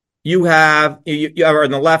 you have, or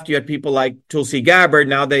on the left, you had people like Tulsi Gabbard.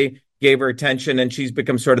 Now they gave her attention and she's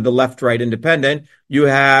become sort of the left-right independent. You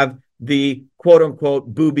have the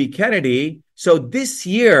quote-unquote Booby Kennedy. So this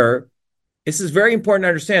year, this is very important to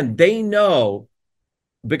understand. They know,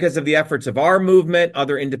 because of the efforts of our movement,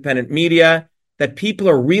 other independent media, that people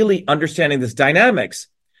are really understanding this dynamics.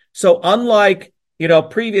 So unlike,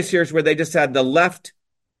 previous years where they just had the left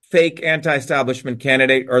fake anti-establishment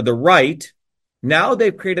candidate or the right, now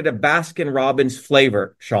they've created a Baskin-Robbins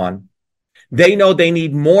flavor, Sean. They know they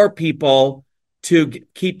need more people to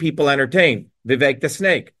keep people entertained. Vivek the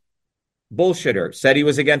Snake, bullshitter, said he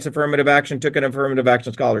was against affirmative action, took an affirmative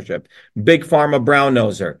action scholarship. Big Pharma brown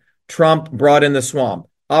noser. Trump brought in the swamp.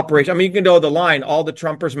 Operation. I mean, you can go the line. All the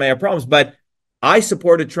Trumpers may have problems, but I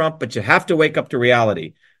supported Trump, but you have to wake up to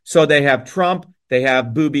reality. So they have Trump. They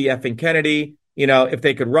have Booby effing Kennedy. If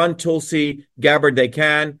they could run Tulsi Gabbard, they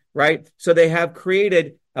can, right? So they have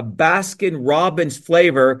created a Baskin-Robbins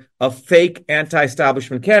flavor of fake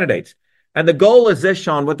anti-establishment candidates. And the goal is this,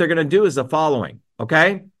 Sean. What they're going to do is the following,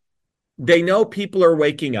 okay? They know people are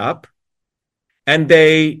waking up and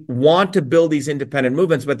they want to build these independent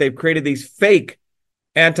movements, but they've created these fake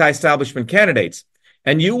anti-establishment candidates.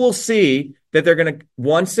 And you will see that they're going to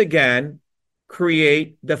once again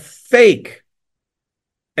create the fake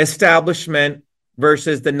establishment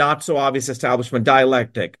versus the not so obvious establishment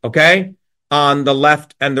dialectic, okay? On the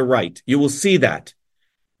left and the right. You will see that.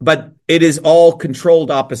 But it is all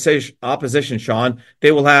controlled opposition, Sean.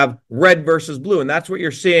 They will have red versus blue. And that's what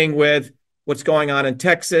you're seeing with what's going on in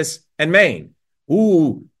Texas and Maine.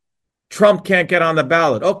 Ooh, Trump can't get on the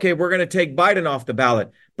ballot. Okay, we're going to take Biden off the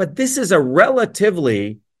ballot. But this is a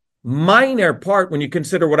relatively minor part when you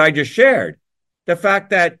consider what I just shared. The fact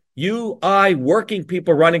that working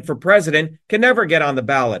people running for president can never get on the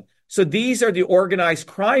ballot. So these are the organized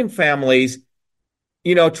crime families,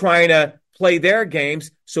 trying to play their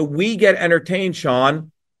games. So we get entertained,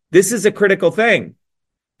 Sean. This is a critical thing.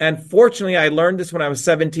 And fortunately, I learned this when I was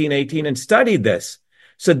 17, 18 and studied this.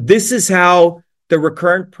 So this is how the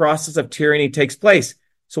recurrent process of tyranny takes place.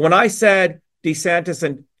 So when I said DeSantis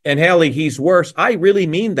and Haley, he's worse, I really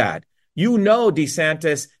mean that.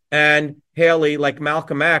 DeSantis and Haley, like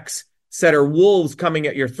Malcolm X said, are wolves coming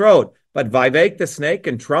at your throat. But Vivek the Snake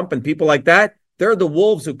and Trump and people like that, they're the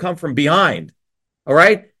wolves who come from behind. All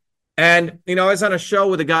right? And, I was on a show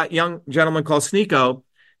with a young gentleman called Sneeko,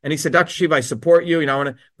 and he said, Dr. Shiva, I support you,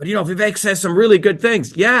 but Vivek says some really good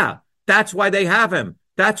things. Yeah, that's why they have him.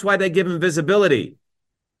 That's why they give him visibility.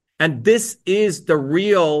 And this is the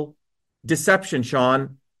real deception,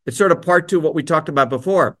 Sean. It's sort of part two of what we talked about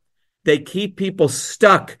before. They keep people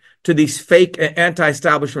stuck to these fake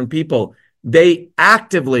anti-establishment people. They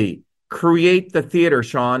actively create the theater,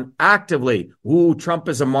 Sean, actively. Ooh, Trump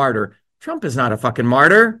is a martyr. Trump is not a fucking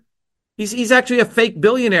martyr. He's actually a fake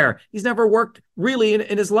billionaire. He's never worked really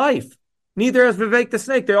in his life. Neither has Vivek the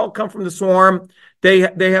Snake. They all come from the swarm. They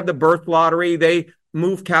have the birth lottery. They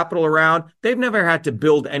move capital around. They've never had to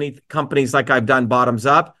build any companies like I've done bottoms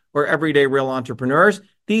up or everyday real entrepreneurs.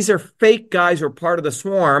 These are fake guys who are part of the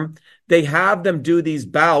swarm. They have them do these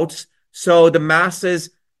bouts. So the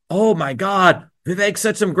masses, oh my God, Vivek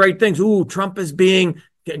said some great things. Ooh, Trump is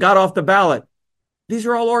got off the ballot. These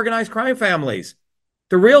are all organized crime families.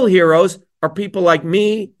 The real heroes are people like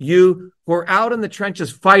me, you, who are out in the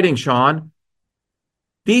trenches fighting, Sean.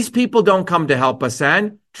 These people don't come to help us,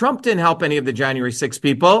 and Trump didn't help any of the January 6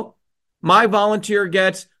 people. My volunteer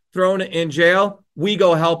gets thrown in jail. We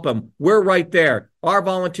go help him. We're right there. Our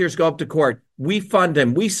volunteers go up to court. We fund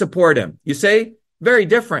him. We support him. You see? Very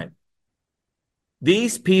different.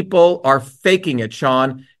 These people are faking it,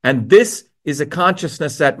 Sean, and this is a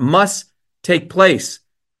consciousness that must take place.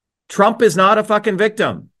 Trump is not a fucking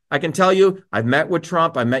victim. I can tell you, I've met with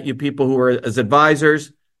Trump. I met you people who were his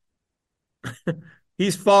advisors.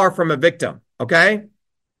 He's far from a victim, Okay?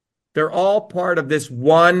 They're all part of this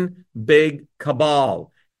one big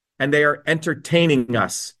cabal, and they are entertaining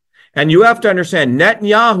us. And you have to understand,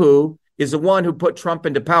 Netanyahu is the one who put Trump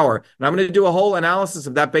into power. And I'm going to do a whole analysis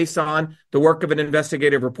of that based on the work of an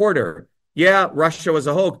investigative reporter. Yeah, Russia was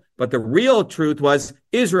a hoax, but the real truth was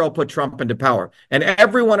Israel put Trump into power. And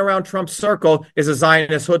everyone around Trump's circle is a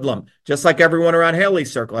Zionist hoodlum, just like everyone around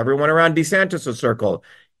Haley's circle, everyone around DeSantis' circle.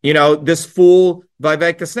 You know, this fool,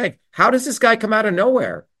 Vivek the Snake. How does this guy come out of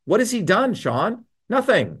nowhere? What has he done, Sean?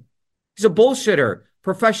 Nothing. He's a bullshitter,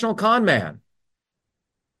 professional con man.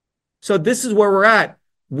 So this is where we're at.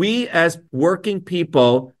 We as working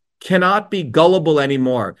people cannot be gullible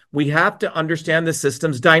anymore. We have to understand the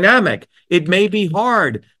system's dynamic. It may be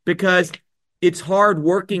hard because it's hard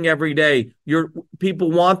working every day.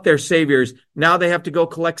 People want their saviors. Now they have to go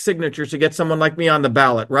collect signatures to get someone like me on the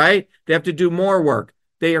ballot, right? They have to do more work.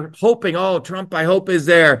 They are hoping, oh, Trump, I hope, is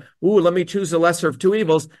there. Ooh, let me choose the lesser of two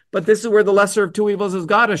evils. But this is where the lesser of two evils has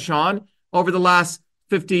got us, Sean, over the last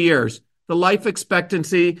 50 years. The life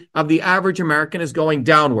expectancy of the average American is going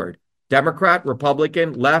downward. Democrat,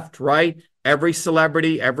 Republican, left, right, every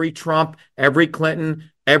celebrity, every Trump, every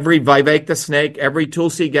Clinton, every Vivek the Snake, every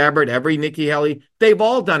Tulsi Gabbard, every Nikki Haley, they've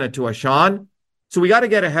all done it to us, Sean. So we got to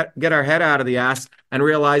get our head out of the ass and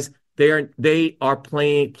realize they are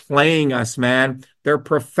playing us, man. They're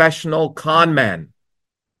professional con men.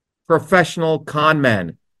 Professional con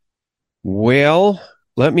men. Well,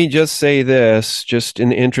 let me just say this, just in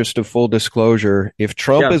the interest of full disclosure. If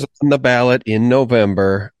Trump is on the ballot in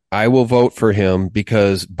November, I will vote for him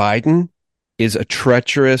because Biden is a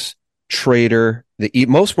treacherous traitor.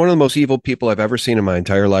 One of the most evil people I've ever seen in my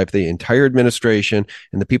entire life, the entire administration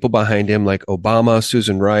and the people behind him, like Obama,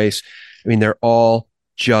 Susan Rice. I mean, they're all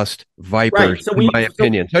just vipers, in my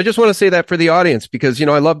opinion. So I just want to say that for the audience because,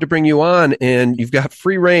 I love to bring you on and you've got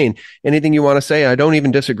free reign. Anything you want to say, I don't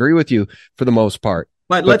even disagree with you for the most part.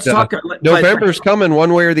 But let's talk. November's coming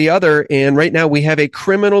one way or the other. And right now we have a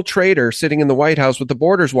criminal traitor sitting in the White House with the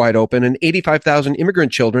borders wide open and 85,000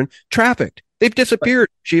 immigrant children trafficked. They've disappeared,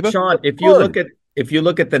 Shiva. Sean, if you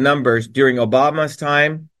look at the numbers during Obama's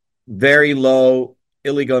time, very low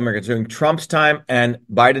illegal immigrants. During Trump's time and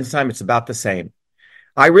Biden's time, it's about the same.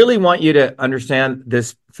 I really want you to understand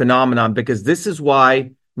this phenomenon because this is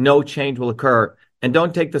why no change will occur. And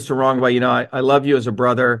don't take this the wrong way. I love you as a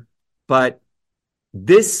brother, but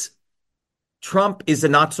Trump is a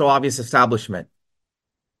not so obvious establishment.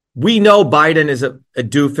 We know Biden is a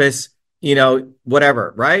doofus,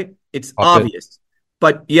 whatever, right? It's obvious.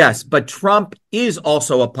 But Trump is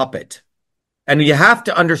also a puppet. And you have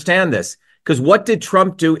to understand this because what did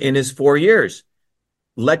Trump do in his 4 years?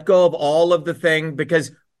 Let go of all of the thing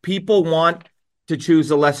because people want to choose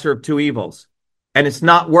the lesser of two evils. And it's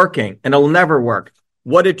not working and it'll never work.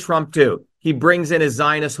 What did Trump do? He brings in his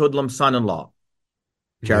Zionist hoodlum son-in-law,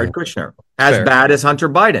 Jared Kushner, as bad as Hunter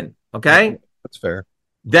Biden. Okay? That's fair.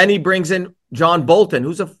 Then he brings in John Bolton,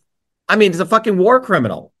 he's a fucking war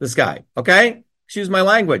criminal, this guy. Okay? Excuse my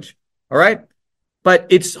language. All right? But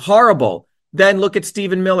it's horrible. Then look at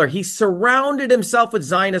Stephen Miller. He surrounded himself with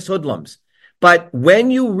Zionist hoodlums. But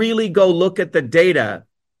when you really go look at the data,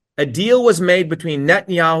 a deal was made between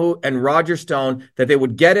Netanyahu and Roger Stone that they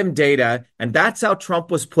would get him data, and that's how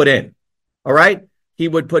Trump was put in. All right? He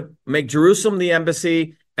would make Jerusalem the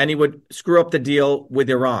embassy, and he would screw up the deal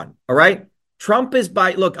with Iran. All right? Trump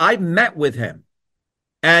look, I met with him,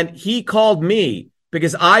 and he called me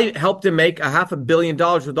because I helped him make $500 million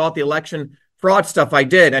with all the election fraud stuff I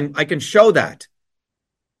did, and I can show that.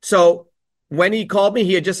 So when he called me,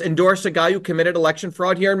 he had just endorsed a guy who committed election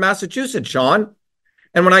fraud here in Massachusetts, Sean.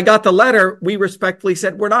 And when I got the letter, we respectfully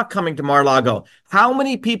said, we're not coming to Mar-a-Lago. How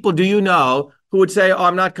many people do you know who would say, oh,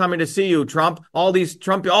 I'm not coming to see you, Trump? All these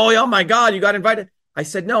Trump, oh my God, you got invited. I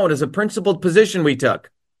said, no, it is a principled position we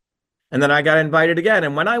took. And then I got invited again.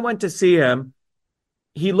 And when I went to see him,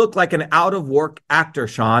 he looked like an out-of-work actor,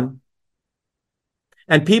 Sean.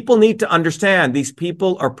 And people need to understand these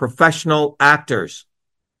people are professional actors.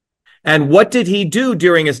 And what did he do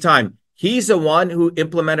during his time? He's the one who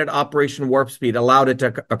implemented Operation Warp Speed, allowed it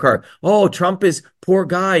to occur. Oh, Trump is poor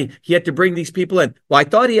guy. He had to bring these people in. Well, I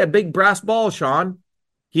thought he had big brass balls, Sean.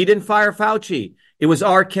 He didn't fire Fauci. It was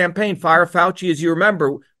our campaign, Fire Fauci. As you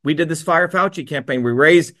remember, we did this Fire Fauci campaign. We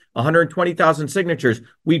raised 120,000 signatures.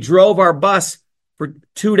 We drove our bus for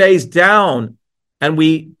 2 days down, and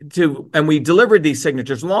we delivered these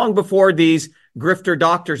signatures long before these grifter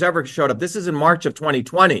doctors ever showed up. This is in March of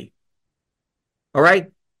 2020. All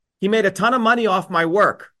right? He made a ton of money off my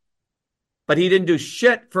work, but he didn't do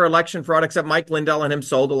shit for election fraud except Mike Lindell and him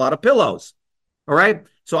sold a lot of pillows. All right?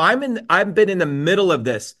 So I've been in the middle of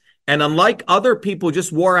this. And unlike other people who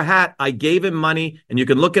just wore a hat, I gave him money, and you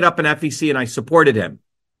can look it up in FEC, and I supported him.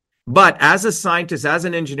 But as a scientist, as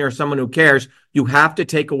an engineer, someone who cares, you have to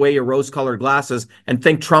take away your rose-colored glasses and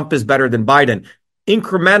think Trump is better than Biden.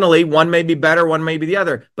 Incrementally, one may be better, one may be the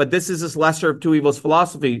other. But this is this lesser of two evils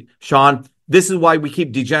philosophy, Sean. This is why we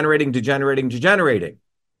keep degenerating.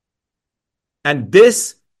 And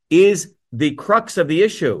this is the crux of the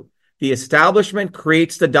issue. The establishment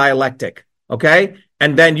creates the dialectic, okay?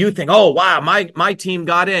 And then you think, oh, wow, my team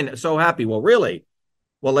got in. So happy. Well, really?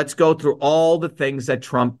 Well, let's go through all the things that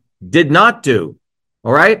Trump did not do,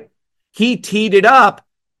 all right? He teed it up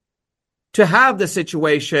to have the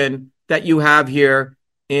situation that you have here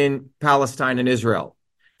in Palestine and Israel.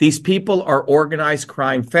 These people are organized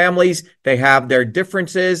crime families. They have their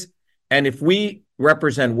differences. And if we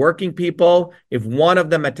represent working people, if one of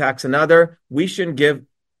them attacks another, we shouldn't give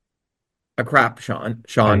a crap, Sean.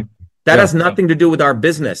 Right. That has nothing to do with our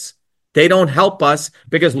business. They don't help us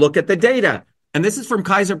because look at the data. And this is from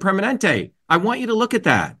Kaiser Permanente. I want you to look at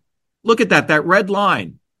that. Look at that red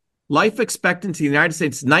line. Life expectancy in the United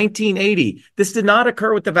States, 1980. This did not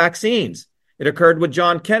occur with the vaccines. It occurred with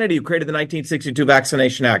John Kennedy, who created the 1962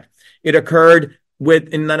 Vaccination Act. It occurred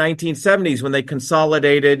in the 1970s when they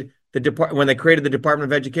consolidated when they created the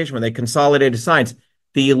Department of Education, when they consolidated science.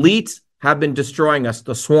 The elites have been destroying us,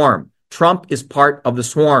 the swarm. Trump is part of the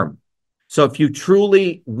swarm. So if you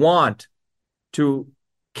truly want to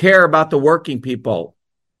care about the working people,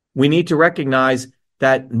 we need to recognize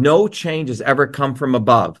that no change has ever come from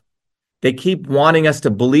above. They keep wanting us to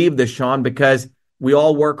believe this, Sean, because we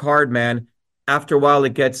all work hard, man. After a while,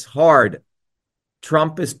 it gets hard.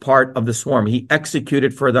 Trump is part of the swarm. He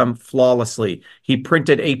executed for them flawlessly. He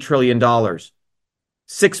printed $8 trillion. The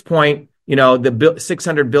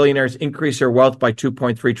 600 billionaires increased their wealth by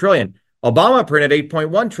 2.3 trillion. Obama printed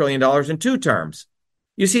 $8.1 trillion in 2 terms.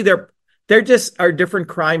 You see, they're just are different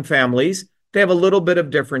crime families. They have a little bit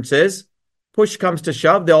of differences. Push comes to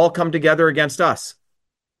shove, they all come together against us.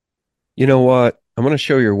 You know what? I'm going to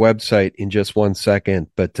show your website in just one second,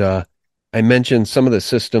 but I mentioned some of the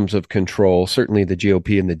systems of control. Certainly the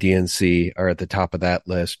GOP and the DNC are at the top of that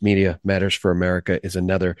list. Media Matters for America is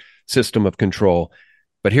another system of control.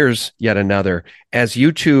 But here's yet another. As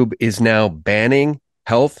YouTube is now banning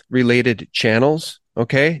health-related channels,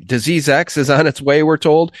 okay? Disease X is on its way, we're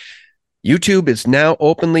told. YouTube is now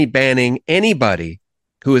openly banning anybody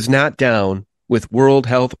who is not down with World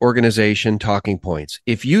Health Organization talking points.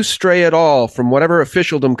 If you stray at all from whatever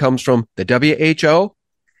officialdom comes from the WHO,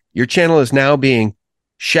 your channel is now being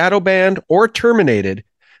shadow banned or terminated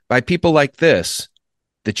by people like this,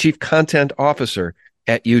 the chief content officer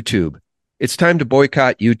at YouTube. It's time to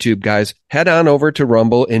boycott YouTube, guys. Head on over to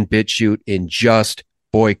Rumble and BitChute and just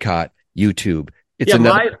boycott YouTube. It's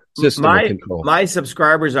another system of control. My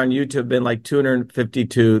subscribers on YouTube have been like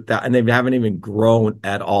 252, and they haven't even grown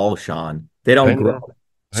at all, Sean. They don't grow.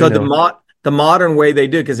 So the modern way they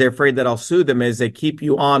do, because they're afraid that I'll sue them, is they keep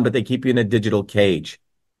you on, but they keep you in a digital cage.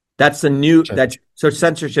 That's the new, so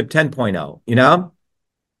censorship 10.0,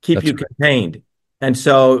 keep you contained. And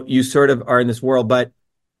so you sort of are in this world. But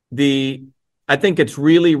I think it's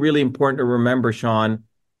really, really important to remember, Sean,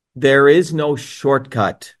 there is no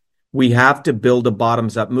shortcut. We have to build a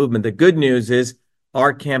bottoms-up movement. The good news is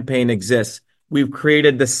our campaign exists. We've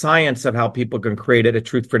created the science of how people can create it at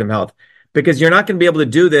Truth, Freedom, Health. Because you're not going to be able to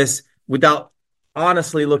do this without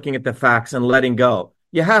honestly looking at the facts and letting go.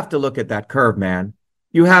 You have to look at that curve, man.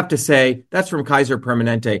 You have to say, that's from Kaiser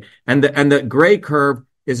Permanente. And the gray curve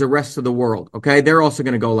is the rest of the world, okay? They're also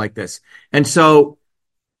going to go like this. And so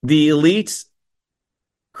the elites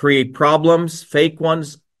create problems, fake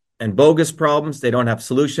ones, and bogus problems. They don't have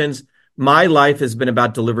solutions. My life has been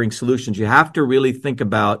about delivering solutions. You have to really think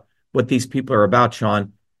about what these people are about,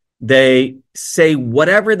 Sean. They say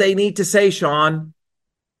whatever they need to say, Sean.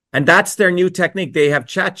 And that's their new technique. They have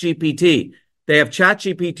ChatGPT. They have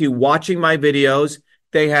ChatGPT watching my videos.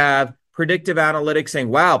 They have predictive analytics saying,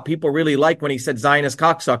 wow, people really like when he said Zionist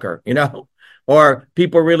cocksucker, or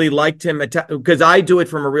people really liked him because I do it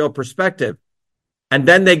from a real perspective. And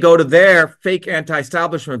then they go to their fake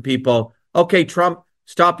anti-establishment people. Okay, Trump,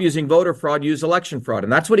 stop using voter fraud, use election fraud.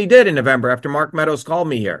 And that's what he did in November after Mark Meadows called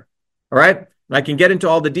me here. All right. And I can get into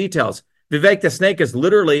all the details. Vivek the Snake is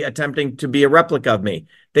literally attempting to be a replica of me.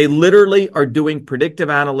 They literally are doing predictive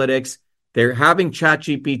analytics. They're having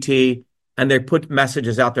ChatGPT and they put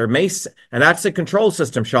messages out there. And that's the control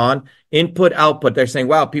system, Sean. Input, output. They're saying,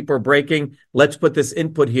 wow, people are breaking. Let's put this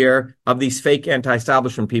input here of these fake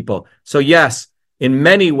anti-establishment people. So yes, in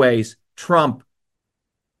many ways, Trump,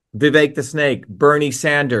 Vivek the Snake, Bernie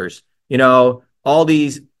Sanders, all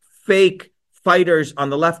these fake fighters on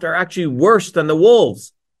the left are actually worse than the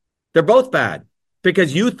wolves. They're both bad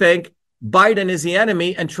because you think Biden is the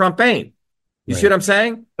enemy and Trump ain't. You see what I'm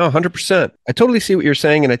saying? Oh, 100%. I totally see what you're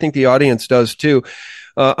saying, and I think the audience does too.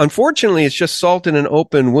 Unfortunately, it's just salt in an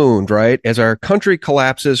open wound, right? As our country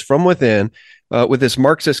collapses from within with this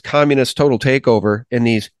Marxist communist total takeover and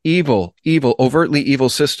these overtly evil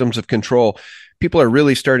systems of control, people are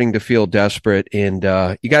really starting to feel desperate. And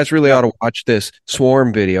you guys really ought to watch this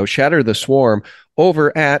Swarm video, Shatter the Swarm,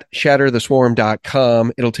 over at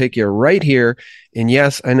shattertheswarm.com. It'll take you right here. And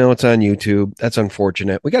yes, I know it's on YouTube. That's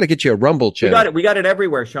unfortunate. We got to get you a Rumble channel. We got it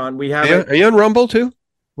everywhere, Sean. We have it. Are you on Rumble too?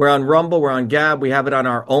 We're on Rumble. We're on Gab. We have it on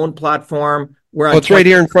our own platform. It's right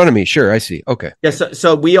here in front of me. Sure, I see. Okay. Yes.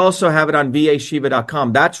 So we also have it on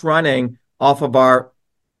vashiva.com. That's running off of our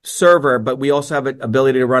server, but we also have an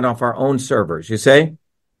ability to run off our own servers. You see?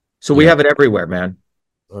 So we have it everywhere, man.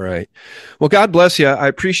 All right. Well, God bless you. I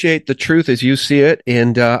appreciate the truth as you see it,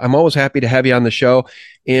 and I'm always happy to have you on the show.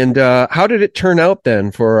 And how did it turn out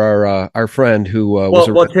then for our friend who was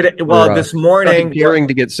this morning daring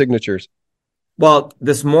to get signatures? Well,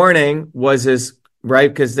 this morning was his right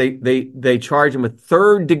because they charged him with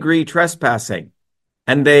third-degree trespassing,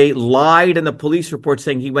 and they lied in the police report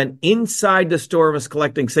saying he went inside the store and was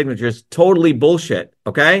collecting signatures. Totally bullshit.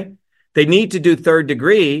 Okay, they need to do third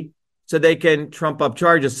degree so they can trump up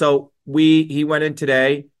charges. So he went in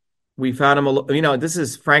today. We found him. This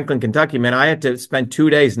is Franklin, Kentucky, man. I had to spend 2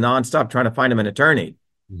 days nonstop trying to find him an attorney,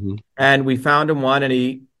 and we found him one, and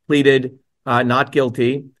he pleaded not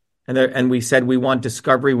guilty. And we said we want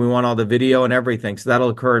discovery, we want all the video and everything. So that'll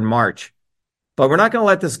occur in March. But we're not going to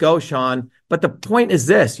let this go, Sean. But the point is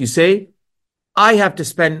this, you see, I have to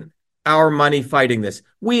spend our money fighting this.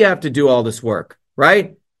 We have to do all this work,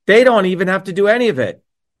 right? They don't even have to do any of it.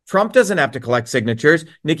 Trump doesn't have to collect signatures.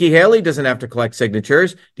 Nikki Haley doesn't have to collect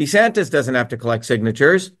signatures. DeSantis doesn't have to collect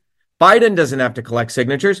signatures. Biden doesn't have to collect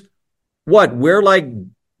signatures. What? We're like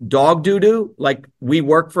dog doo-doo? Like we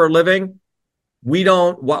work for a living? We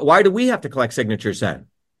don't. Why do we have to collect signatures then?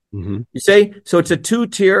 You see? So it's a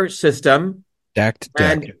two-tier system.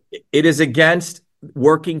 And it is against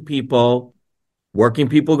working people. Working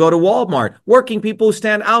people go to Walmart. Working people who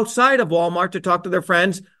stand outside of Walmart to talk to their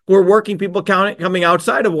friends who are working people coming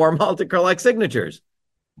outside of Walmart to collect signatures.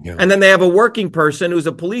 Yeah. And then they have a working person who's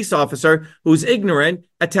a police officer who's ignorant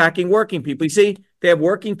attacking working people. You see, they have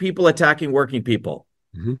working people attacking working people.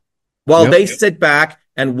 While they sit back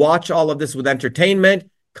and watch all of this with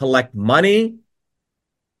entertainment, collect money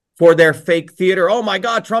for their fake theater. Oh my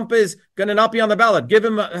God, Trump is going to not be on the ballot. Give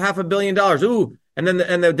him $500 million. Ooh. And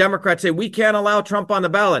then the Democrats say, we can't allow Trump on the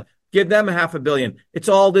ballot. Give them $500 million. It's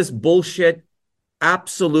all this bullshit,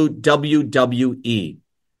 absolute WWE.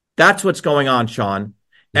 That's what's going on, Sean.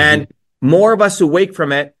 And more of us who wake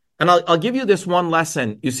from it. And I'll give you this one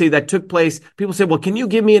lesson, you see, that took place. People say, well, can you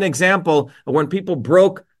give me an example of when people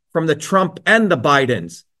broke from the Trump and the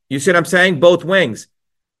Bidens? You see what I'm saying? Both wings.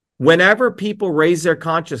 Whenever people raise their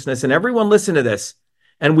consciousness, and everyone listen to this,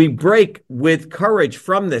 and we break with courage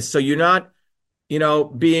from this, so you're not,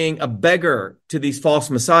 being a beggar to these false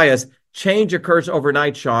messiahs, change occurs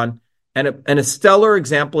overnight, Sean. And a stellar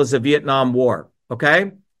example is the Vietnam War,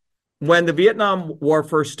 okay? When the Vietnam War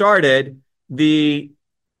first started, the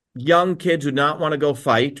young kids who did not want to go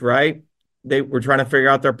fight, right? They were trying to figure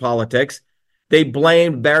out their politics. They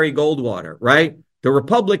blamed Barry Goldwater, right? The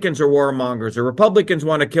Republicans are warmongers. The Republicans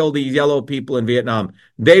want to kill these yellow people in Vietnam.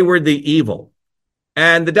 They were the evil.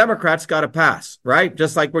 And the Democrats got a pass, right?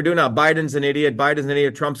 Just like we're doing now. Biden's an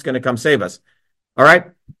idiot. Trump's going to come save us. All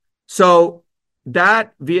right? So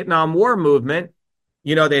that Vietnam War movement,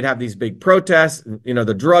 they'd have these big protests,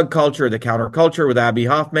 the drug culture, the counterculture with Abbie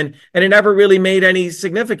Hoffman, and it never really made any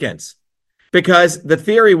significance because the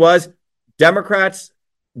theory was Democrats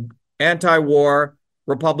anti-war,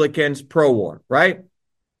 Republicans pro-war, right?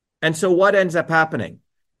 And so what ends up happening?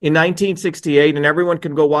 In 1968, and everyone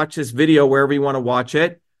can go watch this video wherever you want to watch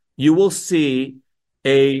it, you will see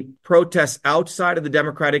a protest outside of the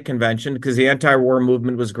Democratic Convention because the anti-war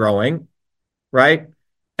movement was growing, right?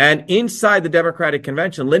 And inside the Democratic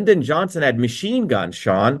Convention, Lyndon Johnson had machine guns,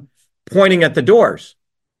 Sean, pointing at the doors.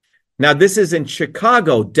 Now, this is in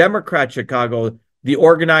Chicago, Democrat Chicago, the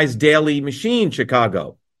organized Daley machine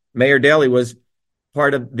Chicago. Mayor Daley was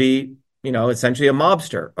part of the, essentially a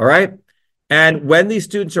mobster, all right? And when these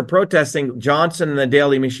students are protesting, Johnson and the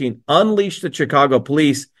Daley machine unleashed the Chicago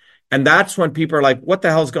police, and that's when people are like, what the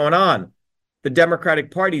hell's going on? The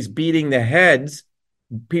Democratic Party's beating the heads.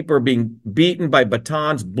 People are being beaten by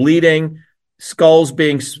batons, bleeding, skulls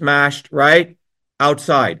being smashed, right?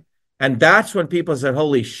 Outside. And that's when people said,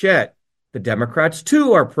 holy shit, the Democrats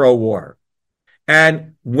too are pro-war.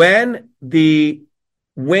 And when the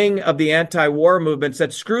wing of the anti-war movement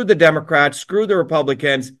said, screw the Democrats, screw the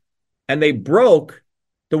Republicans, and they broke,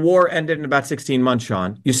 the war ended in about 16 months,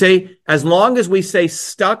 Sean. You see, as long as we stay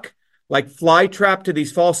stuck like fly trapped to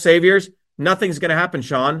these false saviors, nothing's going to happen,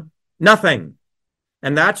 Sean. Nothing.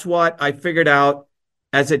 And that's what I figured out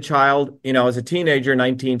as a child, as a teenager,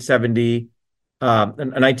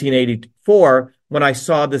 1984, when I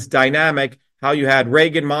saw this dynamic, how you had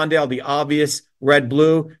Reagan, Mondale, the obvious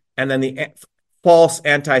red-blue, and then the false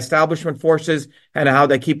anti-establishment forces, and how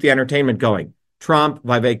they keep the entertainment going. Trump,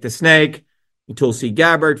 Vivek the Snake, Tulsi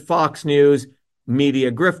Gabbard, Fox News,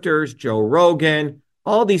 media grifters, Joe Rogan.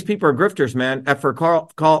 All these people are grifters, man.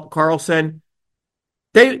 Carlson.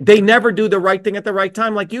 They never do the right thing at the right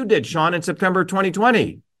time like you did, Sean, in September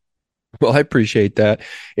 2020. Well, I appreciate that.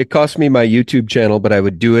 It cost me my YouTube channel, but I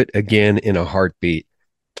would do it again in a heartbeat.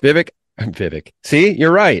 Vivek. See,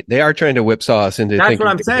 you're right. They are trying to whipsaw us into thinking what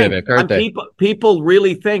I'm saying. Vivek, aren't they? People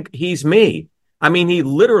really think he's me. I mean, he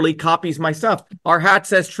literally copies my stuff. Our hat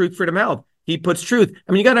says truth, freedom, health. He puts truth.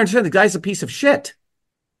 I mean, you got to understand, the guy's a piece of shit.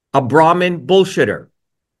 A Brahmin bullshitter.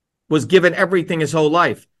 Was given everything his whole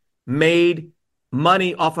life. Made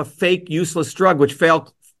money off a fake, useless drug, which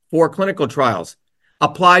failed 4 clinical trials.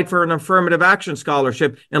 Applied for an affirmative action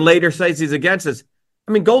scholarship and later says he's against us.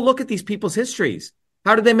 I mean, go look at these people's histories.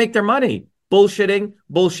 How did they make their money? Bullshitting.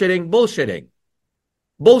 Bullshitter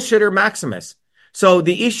Maximus. So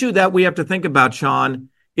the issue that we have to think about, Sean,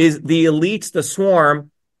 is the elites, the swarm.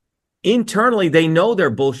 Internally, they know they're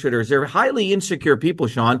bullshitters. They're highly insecure people,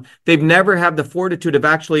 Sean. They've never had the fortitude of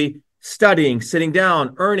actually studying, sitting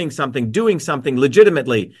down, earning something, doing something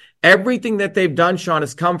legitimately. Everything that they've done, Sean,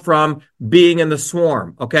 has come from being in the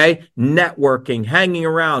swarm, okay? Networking, hanging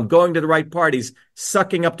around, going to the right parties,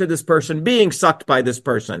 sucking up to this person, being sucked by this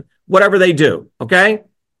person, whatever they do, okay?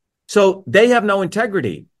 So they have no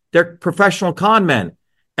integrity. They're professional con men,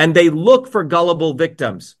 and they look for gullible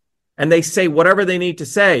victims, and they say whatever they need to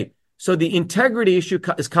say. So the integrity issue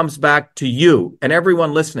comes back to you and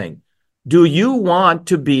everyone listening. Do you want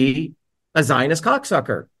to be a Zionist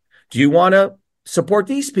cocksucker? Do you want to support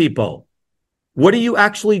these people? What are you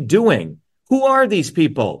actually doing? Who are these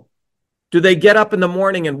people? Do they get up in the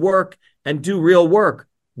morning and work and do real work?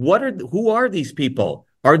 Who are these people?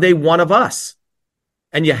 Are they one of us?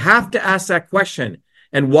 And you have to ask that question.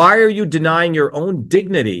 And why are you denying your own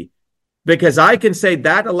dignity? Because I can say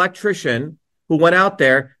that electrician who went out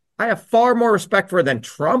there, I have far more respect for than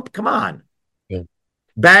Trump. Come on. Yeah.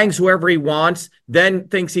 Bangs whoever he wants, then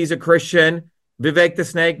thinks he's a Christian. Vivek the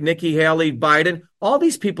Snake, Nikki Haley, Biden. All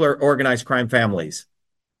these people are organized crime families.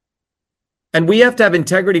 And we have to have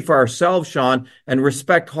integrity for ourselves, Sean, and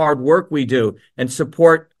respect hard work we do and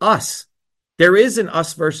support us. There is an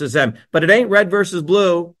us versus them, but it ain't red versus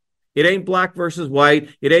blue. It ain't black versus white.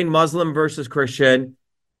 It ain't Muslim versus Christian.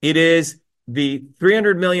 It is the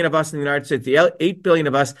 300 million of us in the United States, the 8 billion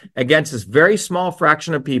of us against this very small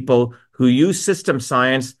fraction of people who use system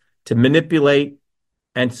science to manipulate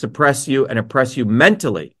and suppress you and oppress you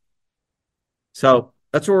mentally. So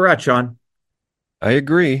that's where we're at, Sean. I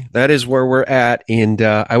agree. That is where we're at. And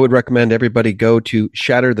I would recommend everybody go to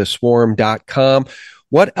shattertheswarm.com.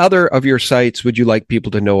 What other of your sites would you like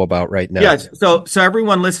people to know about right now? Yes. So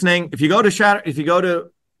everyone listening, if you go to Shatter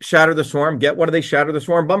the Swarm, get one of these Shatter the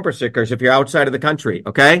Swarm bumper stickers if you're outside of the country.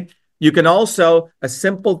 Okay. You can also, a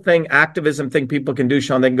simple thing, activism thing people can do,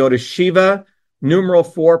 Sean, they can go to Shiva,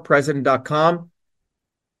 numeral4president.com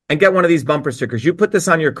and get one of these bumper stickers. You put this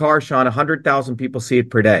on your car, Sean, 100,000 people see it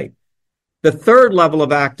per day. The third level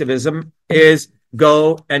of activism is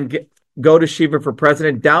go to Shiva for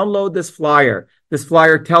President, download this flyer. This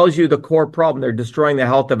flyer tells you the core problem. They're destroying the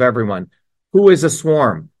health of everyone. Who is a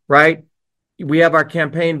swarm, right? We have our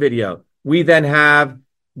campaign video. We then have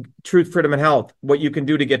Truth, Freedom, and Health, what you can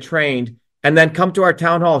do to get trained, and then come to our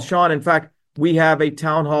town hall. Sean, in fact, we have a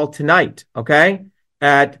town hall tonight, okay?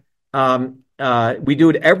 We do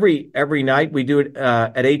it every night. We do it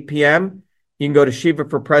at 8 p.m. You can go to Shiva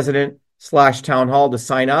for President/town hall to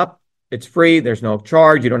sign up. It's free. There's no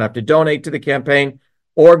charge. You don't have to donate to the campaign,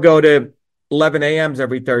 or go to 11 a.m.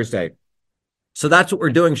 every Thursday. So that's what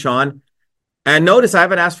we're doing, Sean. And notice I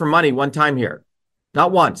haven't asked for money one time here.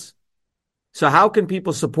 Not once. So how can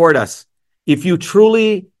people support us? If you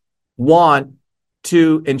truly want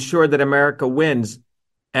to ensure that America wins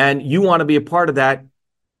and you want to be a part of that,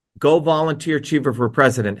 go volunteer Shiva for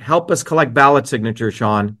President. Help us collect ballot signatures,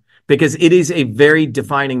 Sean, because it is a very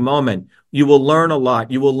defining moment. You will learn a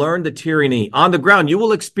lot. You will learn the tyranny on the ground. You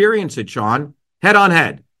will experience it, Sean, head on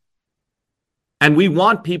head. And we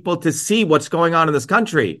want people to see what's going on in this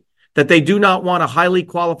country, that they do not want a highly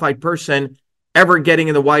qualified person ever getting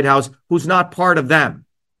in the White House who's not part of them.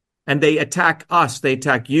 And they attack us. They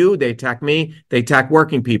attack you. They attack me. They attack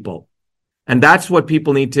working people. And that's what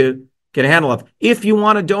people need to get a handle of. If you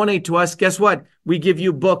want to donate to us, guess what? We give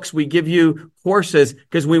you books. We give you courses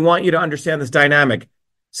because we want you to understand this dynamic.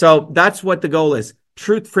 So that's what the goal is.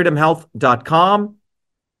 truthfreedomhealth.com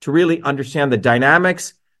to really understand the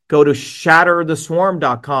dynamics. Go to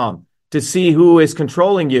shattertheswarm.com to see who is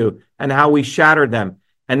controlling you and how we shatter them.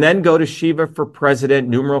 And then go to Shiva for President,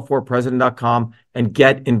 numeral4president.com, and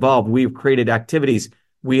get involved. We've created activities.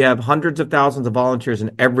 We have hundreds of thousands of volunteers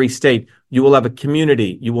in every state. You will have a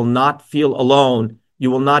community. You will not feel alone.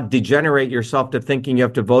 You will not degenerate yourself to thinking you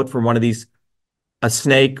have to vote for one of these, a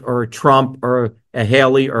snake or a Trump or a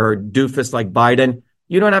Haley or a doofus like Biden.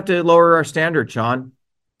 You don't have to lower our standard, Sean.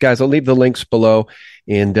 Guys, I'll leave the links below.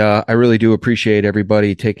 And I really do appreciate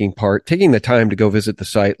everybody taking the time to go visit the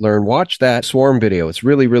site, learn, watch that swarm video. It's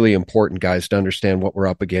really, really important, guys, to understand what we're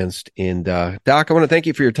up against. And Doc, I want to thank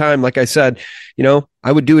you for your time. Like I said,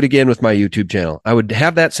 I would do it again with my YouTube channel. I would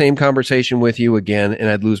have that same conversation with you again, and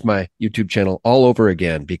I'd lose my YouTube channel all over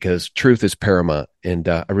again because truth is paramount. And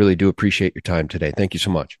I really do appreciate your time today. Thank you so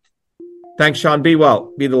much. Thanks, Sean. Be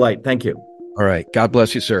well. Be the light. Thank you. All right. God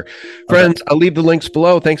bless you, sir. Friends, I'll leave the links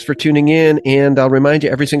below. Thanks for tuning in. And I'll remind you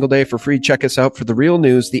every single day for free, check us out for the real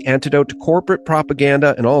news, the antidote to corporate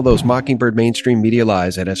propaganda, and all those mockingbird mainstream media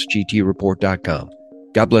lies at sgtreport.com.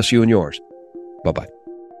 God bless you and yours. Bye-bye.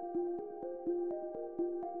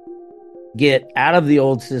 Get out of the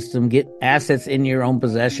old system, get assets in your own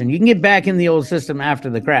possession. You can get back in the old system after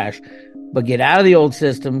the crash, but get out of the old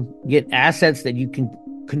system, get assets that you can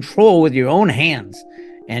control with your own hands.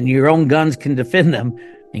 And your own guns can defend them,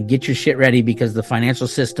 and get your shit ready because the financial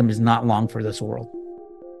system is not long for this world.